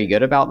feel very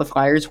good about the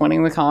Flyers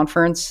winning the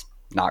conference?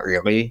 Not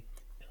really.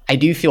 I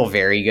do feel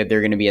very good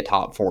they're going to be a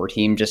top 4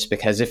 team, just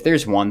because if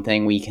there's one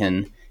thing we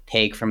can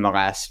take from the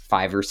last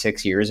 5 or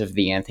 6 years of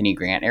the Anthony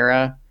Grant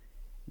era,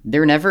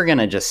 they're never going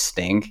to just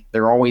stink.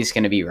 They're always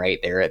going to be right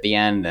there at the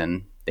end,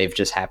 and they've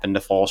just happened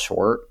to fall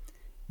short.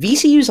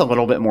 VCU's a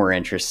little bit more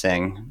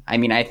interesting. I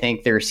mean, I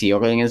think their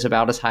ceiling is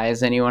about as high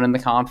as anyone in the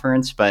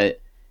conference, but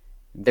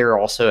they're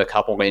also a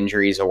couple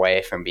injuries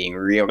away from being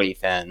really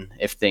thin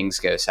if things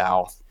go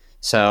south.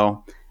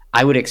 So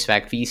I would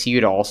expect VCU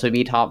to also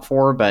be top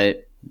 4,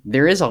 but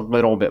there is a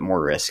little bit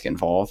more risk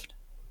involved.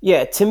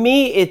 Yeah, to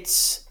me,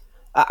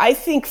 I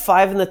think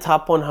 5 in the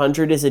top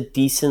 100 is a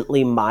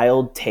decently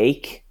mild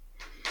take.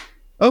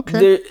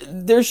 Okay.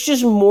 There's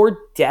just more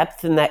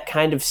depth in that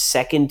kind of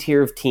second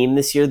tier of team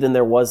this year than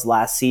there was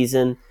last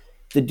season.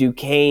 The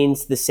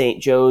Duquesnes, the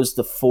St. Joe's,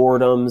 the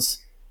Fordhams,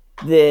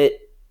 that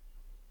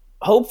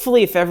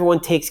hopefully if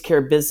everyone takes care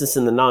of business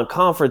in the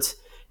non-conference,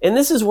 and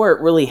this is where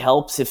it really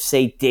helps if,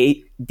 say,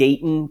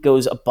 Dayton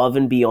goes above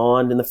and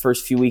beyond in the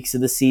first few weeks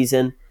of the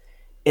season,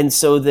 and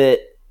so that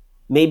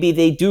maybe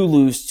they do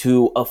lose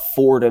to a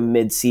Fordham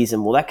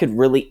mid-season. Well, that could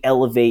really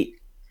elevate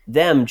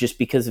them just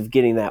because of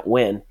getting that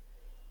win.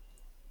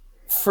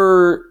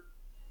 For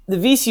the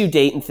VCU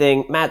Dayton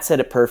thing, Matt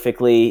said it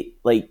perfectly.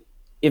 Like,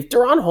 if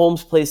Deron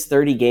Holmes plays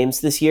 30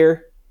 games this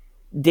year,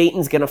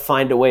 Dayton's going to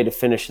find a way to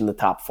finish in the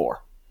top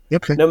 4.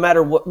 Okay. No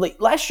matter what.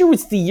 Like, last year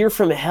was the year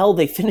from hell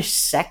they finished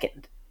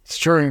second. It's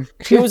true.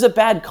 It was a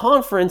bad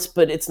conference,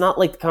 but it's not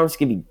like the conference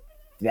could be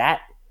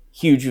that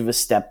huge of a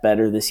step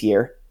better this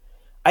year.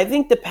 I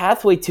think the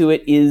pathway to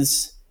it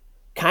is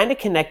kind of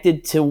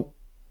connected to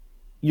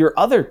your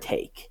other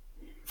take.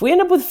 If we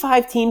end up with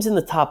 5 teams in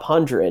the top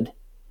 100,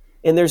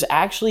 and there's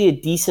actually a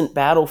decent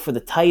battle for the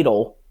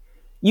title,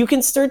 you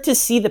can start to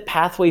see the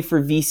pathway for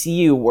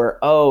VCU where,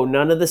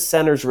 none of the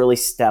centers really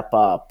step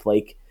up.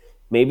 Like,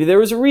 maybe there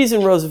was a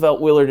reason Roosevelt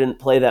Wheeler didn't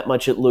play that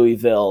much at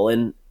Louisville,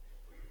 and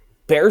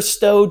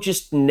Bairstow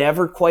just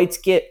never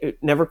quite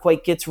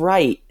gets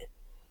right.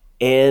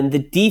 And the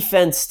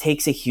defense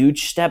takes a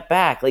huge step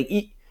back. Like,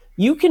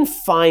 you can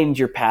find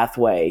your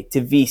pathway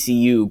to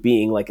VCU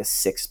being like a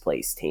 6th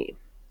place team.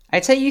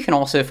 I'd say you can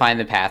also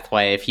find the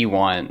pathway if you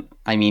want.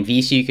 I mean,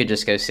 VCU could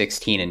just go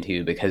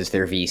 16-2 because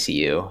they're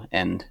VCU,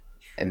 and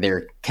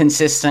they're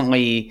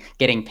consistently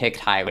getting picked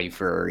highly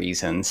for a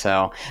reason.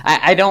 So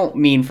I don't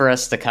mean for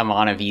us to come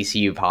on a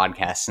VCU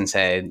podcast and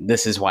say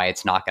this is why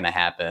it's not going to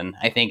happen.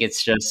 I think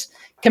it's just,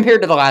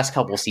 compared to the last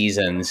couple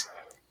seasons,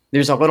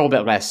 there's a little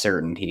bit less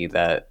certainty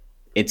that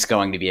it's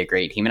going to be a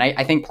great team. And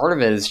I think part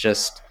of it is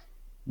just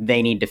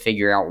they need to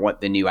figure out what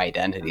the new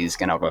identity is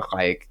going to look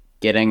like,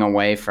 getting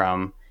away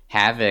from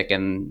Havoc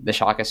and the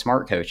Shaka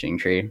Smart coaching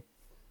tree.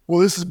 Well,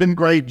 this has been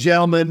great,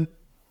 gentlemen.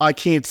 I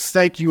can't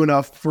thank you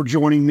enough for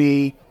joining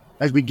me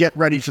as we get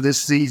ready for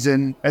this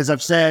season. As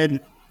I've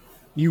said,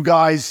 you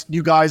guys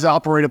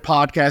operate a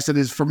podcast that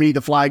is, for me,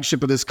 the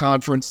flagship of this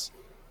conference,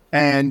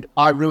 and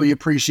I really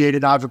appreciate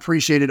it. I've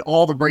appreciated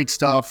all the great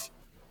stuff.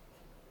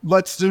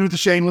 Let's do the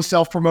shameless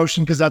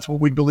self-promotion because that's what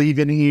we believe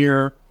in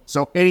here.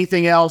 So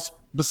anything else,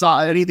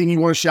 besides anything you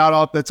want to shout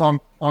out that's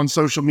on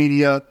social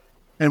media,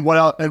 and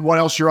what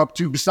else you're up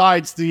to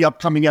besides the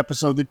upcoming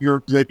episode that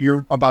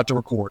you're about to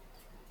record?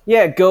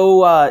 Yeah,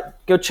 go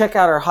check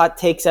out our Hot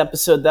Takes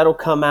episode. That'll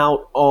come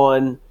out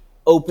on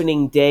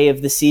opening day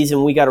of the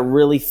season. We got a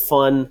really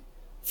fun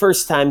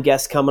first-time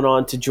guest coming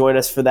on to join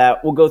us for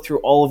that. We'll go through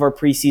all of our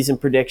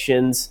preseason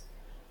predictions,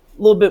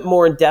 a little bit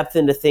more in depth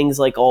into things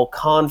like all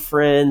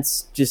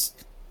conference,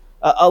 just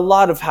a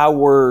lot of how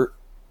we're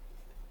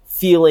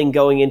feeling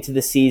going into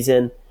the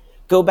season.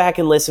 Go back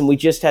and listen. We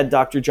just had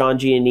Dr. John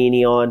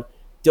Giannini on.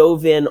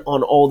 Dove in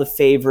on all the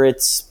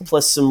favorites,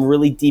 plus some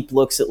really deep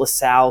looks at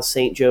LaSalle,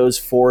 St. Joe's,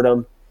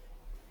 Fordham.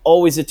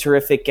 Always a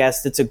terrific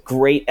guest. It's a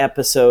great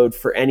episode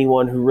for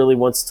anyone who really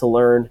wants to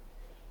learn.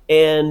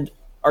 And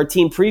our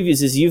team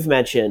previews, as you've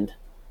mentioned.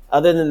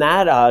 Other than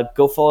that,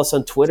 go follow us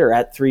on Twitter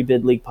at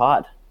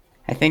 3BidLeaguePod.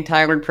 I think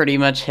Tyler pretty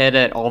much hit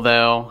it,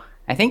 although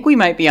I think we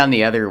might be on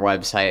the other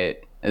website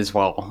as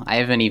well. I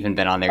haven't even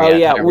been on there yet. Oh,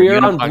 yeah, Tyler,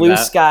 we're on Blue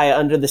Sky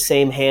under the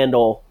same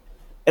handle.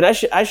 And I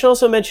should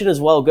also mention as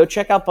well, go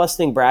check out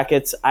Busting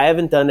Brackets. I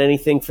haven't done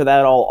anything for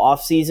that all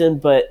off season,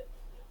 but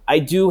I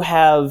do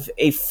have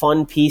a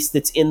fun piece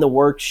that's in the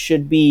works.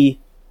 Should be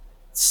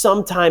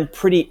sometime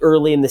pretty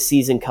early in the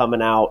season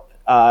coming out.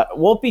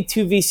 Won't be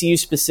too VCU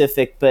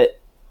specific, but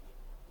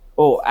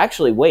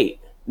actually, wait,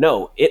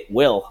 no, it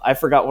will. I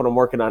forgot what I'm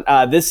working on.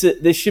 This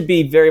should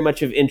be very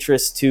much of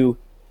interest to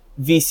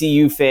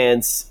VCU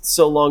fans,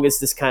 so long as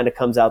this kind of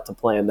comes out to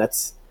plan.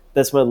 That's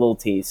my little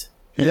tease.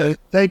 Yeah,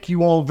 thank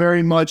you all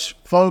very much,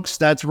 folks.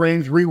 That's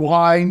Rams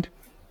Rewind.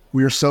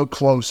 We are so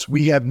close.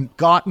 We have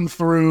gotten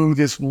through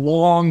this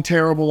long,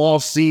 terrible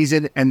off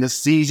season, and the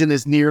season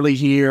is nearly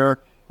here.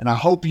 And I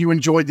hope you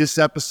enjoyed this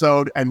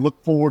episode and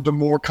look forward to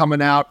more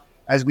coming out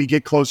as we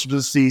get closer to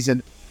the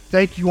season.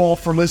 Thank you all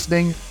for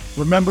listening.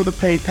 Remember the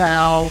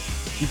PayPal.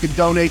 You can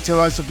donate to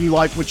us if you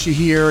like what you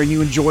hear and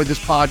you enjoy this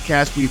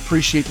podcast. We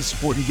appreciate the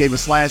support you gave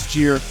us last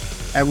year,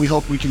 and we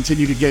hope we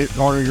continue to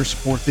garner your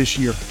support this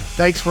year.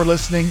 Thanks for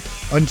listening.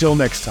 Until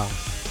next time.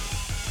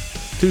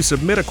 To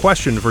submit a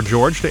question for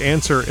George to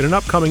answer in an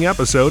upcoming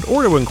episode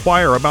or to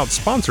inquire about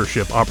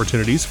sponsorship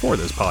opportunities for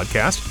this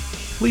podcast,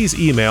 please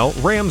email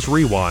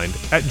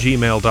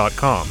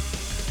ramsrewind@gmail.com.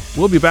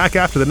 We'll be back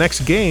after the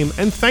next game,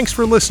 and thanks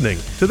for listening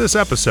to this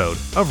episode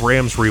of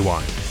Rams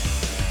Rewind.